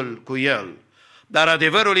capitolul cu el, dar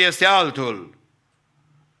adevărul este altul,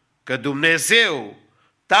 că Dumnezeu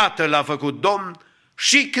Tatăl l-a făcut Domn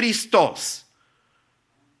și Hristos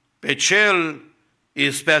pe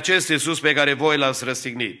acest Iisus pe care voi l-ați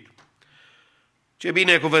răstignit. Ce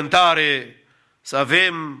binecuvântare să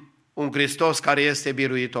avem un Hristos care este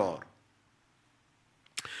biruitor.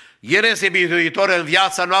 El este biruitor în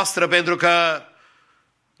viața noastră pentru că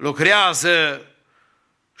lucrează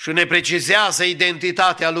și ne precizează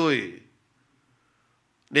identitatea Lui.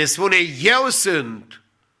 Ne spune, eu sunt.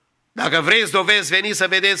 Dacă vreți dovezi, veniți să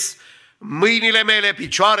vedeți mâinile mele,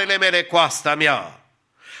 picioarele mele, coasta mea.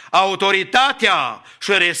 Autoritatea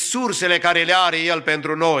și resursele care le are El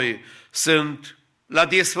pentru noi sunt la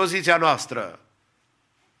dispoziția noastră.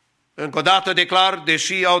 Încă o dată declar,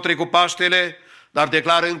 deși au trecut Paștele, dar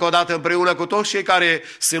declar încă o dată împreună cu toți cei care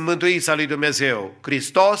sunt mântuiți al lui Dumnezeu.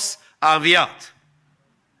 Hristos a înviat.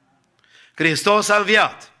 Hristos a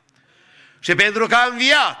înviat. Și pentru că a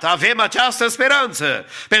înviat, avem această speranță.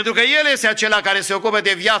 Pentru că El este acela care se ocupă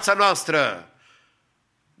de viața noastră.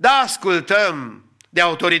 Da, ascultăm de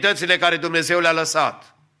autoritățile care Dumnezeu le-a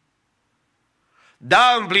lăsat.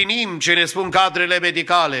 Da, împlinim ce ne spun cadrele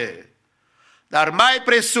medicale. Dar mai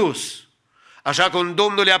presus, așa cum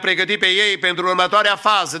Domnul le-a pregătit pe ei pentru următoarea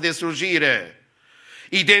fază de slujire,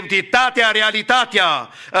 realitatea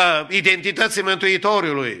identității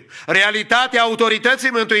Mântuitorului, realitatea autorității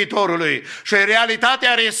Mântuitorului și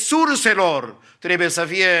realitatea resurselor trebuie să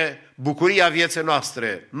fie bucuria vieții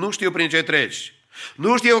noastre. Nu știu prin ce treci,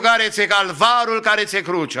 nu știu care ți-e calvarul, care ți-e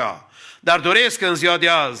crucea, dar doresc în ziua de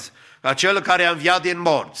azi ca Cel care a înviat din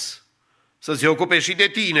morți să se ocupe și de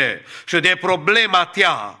tine și de problema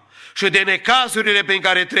ta și de necazurile prin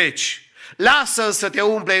care treci. Lasă-L să te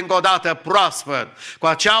umple încă o dată proaspăt cu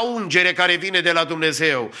acea ungere care vine de la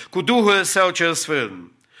Dumnezeu, cu Duhul Său cel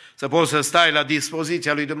Sfânt, să poți să stai la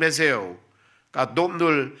dispoziția lui Dumnezeu, ca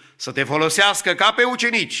Domnul să te folosească ca pe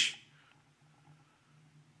ucenici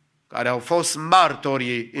care au fost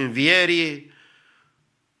martorii învierii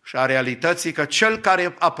și a realității că Cel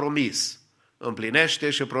care a promis împlinește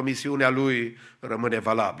și promisiunea Lui rămâne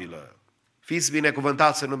valabilă. Fiți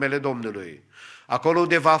binecuvântați în numele Domnului, acolo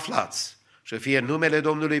unde vă aflați, și fie numele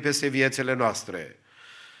Domnului peste viețile noastre.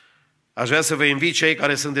 Aș vrea să vă invit cei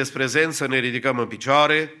care sunteți prezenți să ne ridicăm în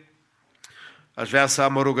picioare. Aș vrea să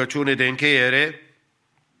am o rugăciune de încheiere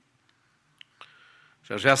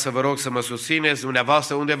și aș vrea să vă rog să mă susțineți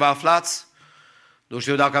dumneavoastră unde vă aflați. Nu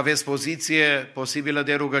știu dacă aveți poziție posibilă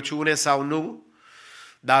de rugăciune sau nu,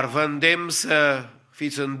 dar vă îndemn să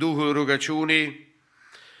fiți în Duhul rugăciunii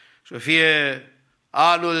și fie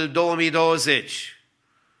anul 2020,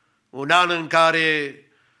 un an în care,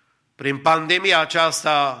 prin pandemia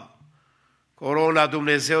aceasta, corona,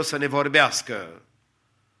 Dumnezeu să ne vorbească.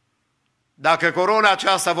 Dacă corona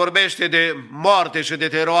aceasta vorbește de moarte și de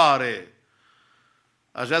teroare,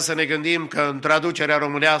 aș vrea să ne gândim că în traducerea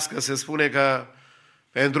românească se spune că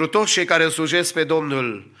pentru toți cei care slujesc pe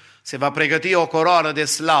Domnul se va pregăti o coroană de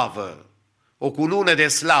slavă, o cunună de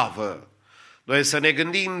slavă. Noi să ne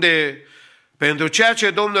gândim pentru ceea ce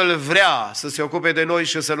Domnul vrea să se ocupe de noi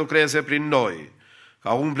și să lucreze prin noi,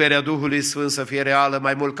 ca umplerea Duhului Sfânt să fie reală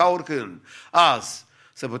mai mult ca oricând. Azi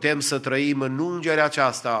să putem să trăim în ungerea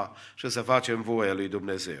aceasta și să facem voia lui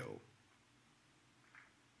Dumnezeu.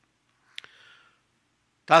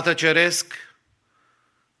 Tată Ceresc,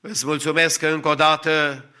 îți mulțumesc că încă o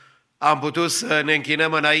dată am putut să ne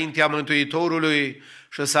închinăm înaintea Mântuitorului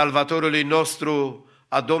și Salvatorului nostru,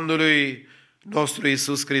 a Domnului nostru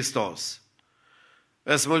Iisus Hristos.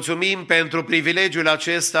 Îți mulțumim pentru privilegiul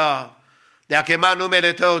acesta de a chema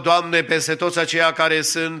numele Tău, Doamne, peste toți aceia care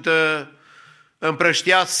sunt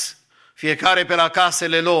împrăștiați, fiecare pe la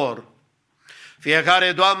casele lor,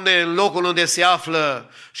 fiecare, Doamne, în locul unde se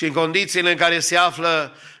află și în condițiile în care se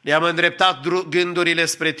află, ne-am îndreptat gândurile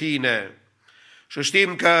spre Tine. Și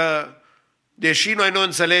știm că, deși noi nu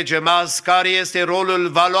înțelegem azi care este rolul,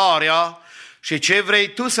 valoarea și ce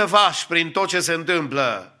vrei Tu să faci prin tot ce se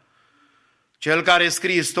întâmplă, Cel care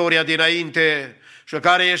scrie istoria dinainte și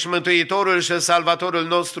care ești Mântuitorul și Salvatorul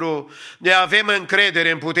nostru, ne avem încredere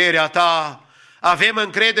în puterea Ta, avem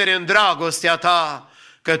încredere în dragostea Ta,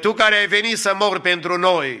 că Tu care ai venit să mori pentru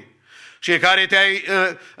noi și care Te-ai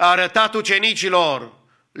arătat ucenicilor,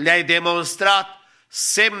 le-ai demonstrat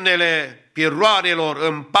semnele piroanelor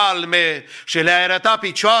în palme și le-ai arătat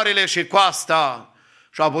picioarele și coasta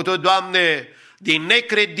și au putut, Doamne, din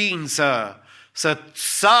necredință să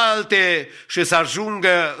salte și să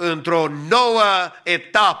ajungă într-o nouă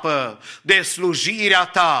etapă de slujirea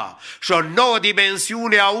Ta și o nouă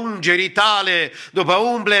dimensiune a ungerii Tale după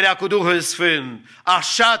umplerea cu Duhul Sfânt.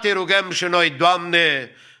 Așa Te rugăm și noi,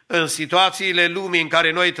 Doamne, în situațiile lumii în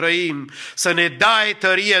care noi trăim, să ne dai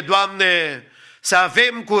tărie, Doamne, să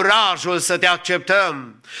avem curajul să Te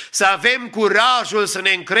acceptăm, să avem curajul să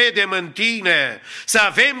ne încredem în Tine, să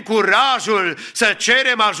avem curajul să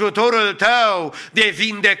cerem ajutorul Tău de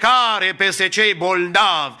vindecare peste cei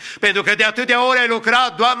bolnavi, pentru că de atâtea ori ai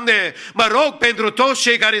lucrat, Doamne, mă rog pentru toți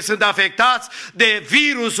cei care sunt afectați de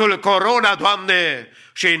virusul corona, Doamne,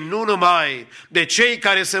 și nu numai, de cei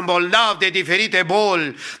care sunt bolnavi de diferite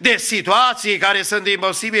boli, de situații care sunt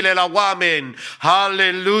imposibile la oameni.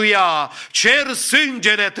 Haleluia! Cer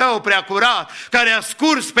sângele Tău prea curat, care a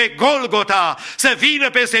scurs pe Golgota, să vină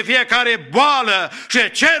peste fiecare boală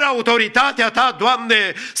și cer autoritatea Ta,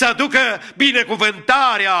 Doamne, să aducă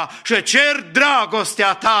binecuvântarea și cer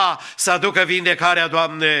dragostea Ta să aducă vindecarea,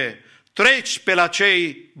 Doamne. Treci pe la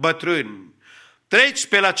cei bătrâni, treci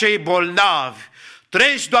pe la cei bolnavi,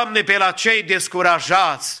 treci, Doamne, pe la cei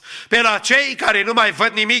descurajați, pe la cei care nu mai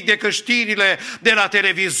văd nimic decât știrile de la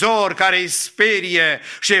televizor care îi sperie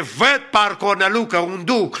și văd parcă o nălucă, un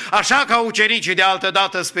duc, așa ca ucenicii de altă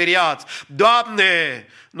dată speriați. Doamne,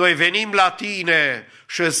 noi venim la Tine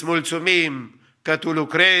și îți mulțumim că Tu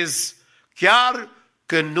lucrezi chiar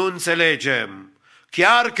când nu înțelegem,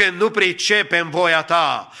 chiar când nu pricepem voia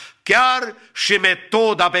Ta, chiar și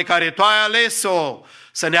metoda pe care Tu ai ales-o,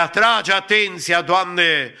 să ne atragi atenția,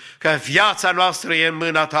 Doamne, că viața noastră e în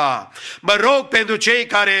mâna Ta. Mă rog pentru cei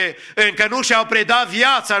care încă nu și-au predat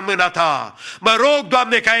viața în mâna Ta. Mă rog,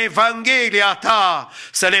 Doamne, ca Evanghelia Ta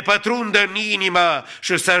să le pătrundă în inimă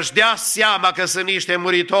și să-și dea seama că sunt niște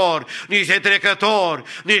muritori, niște trecători,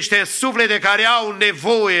 niște suflete care au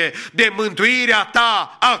nevoie de mântuirea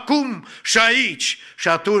Ta acum și aici. Și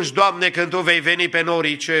atunci, Doamne, când Tu vei veni pe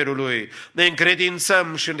norii cerului, ne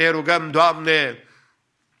încredințăm și ne rugăm, Doamne,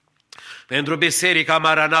 pentru Biserica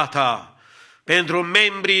Maranata, pentru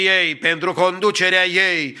membrii ei, pentru conducerea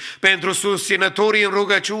ei, pentru susținătorii în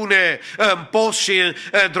rugăciune, în post și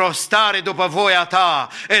într-o stare după voia Ta.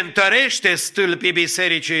 Întărește stâlpii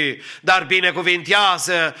bisericii, dar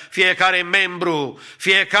binecuvintează fiecare membru,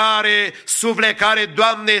 fiecare suflet care,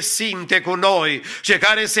 Doamne, simte cu noi și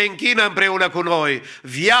care se închină împreună cu noi.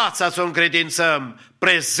 Viața ți-o încredințăm,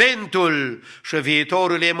 prezentul și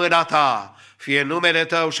viitorul e în mâna Ta. Fie numele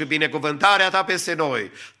Tău și binecuvântarea Ta peste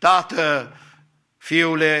noi, Tată,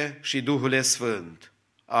 Fiule și Duhule Sfânt.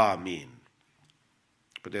 Amin.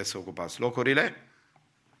 Puteți să ocupați locurile.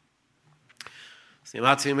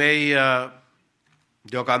 Stimații mei,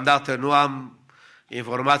 deocamdată nu am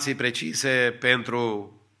informații precise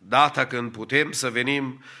pentru data când putem să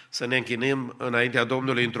venim să ne închinăm înaintea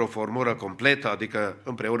Domnului într-o formură completă, adică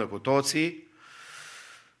împreună cu toții.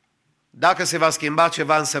 Dacă se va schimba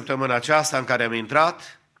ceva în săptămâna aceasta în care am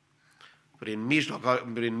intrat,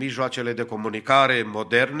 prin mijloacele de comunicare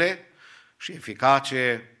moderne și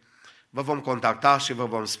eficace, vă vom contacta și vă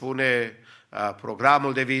vom spune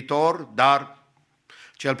programul de viitor, dar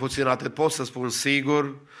cel puțin atât pot să spun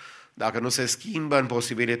sigur, dacă nu se schimbă în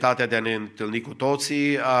posibilitatea de a ne întâlni cu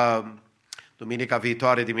toții, duminica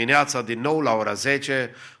viitoare dimineața, din nou la ora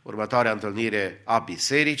 10, următoarea întâlnire a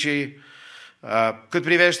bisericii. Cât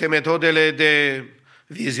privește metodele de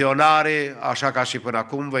vizionare, așa ca și până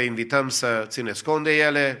acum, vă invităm să țineți cont de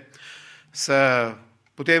ele, să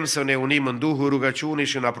putem să ne unim în duhul rugăciunii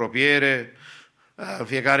și în apropiere,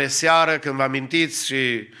 fiecare seară când vă amintiți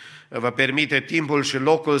și vă permite timpul și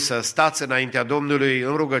locul să stați înaintea Domnului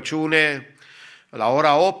în rugăciune, la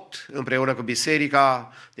ora 8, împreună cu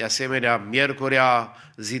biserica, de asemenea miercurea,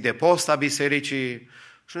 zi de post a bisericii,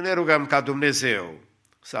 și ne rugăm ca Dumnezeu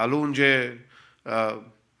să alunge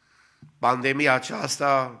pandemia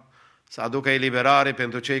aceasta, să aducă eliberare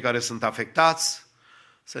pentru cei care sunt afectați,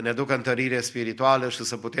 să ne aducă întărire spirituală și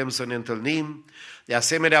să putem să ne întâlnim. De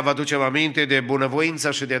asemenea, vă aducem aminte de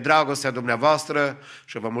bunăvoința și de dragostea dumneavoastră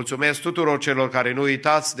și vă mulțumesc tuturor celor care nu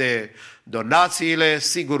uitați de donațiile.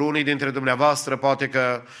 Sigur, unii dintre dumneavoastră poate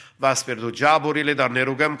că v-ați pierdut joburile, dar ne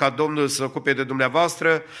rugăm ca Domnul să se ocupe de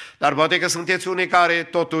dumneavoastră, dar poate că sunteți unii care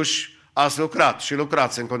totuși ați lucrat și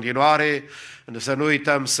lucrați în continuare. Să nu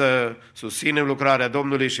uităm să susținem lucrarea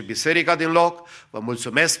Domnului și biserica din loc. Vă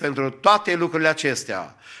mulțumesc pentru toate lucrurile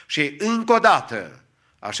acestea. Și încă o dată,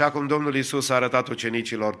 așa cum Domnul Iisus a arătat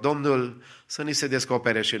ucenicilor, Domnul să ni se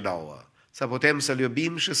descopere și nouă. Să putem să-L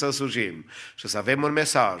iubim și să slujim și să avem un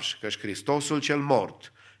mesaj că Hristosul cel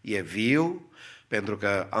mort e viu, pentru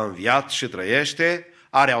că a înviat și trăiește,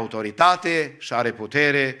 are autoritate și are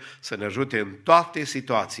putere să ne ajute în toate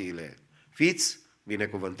situațiile. Fiți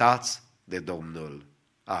binecuvântați de Domnul.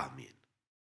 Amin.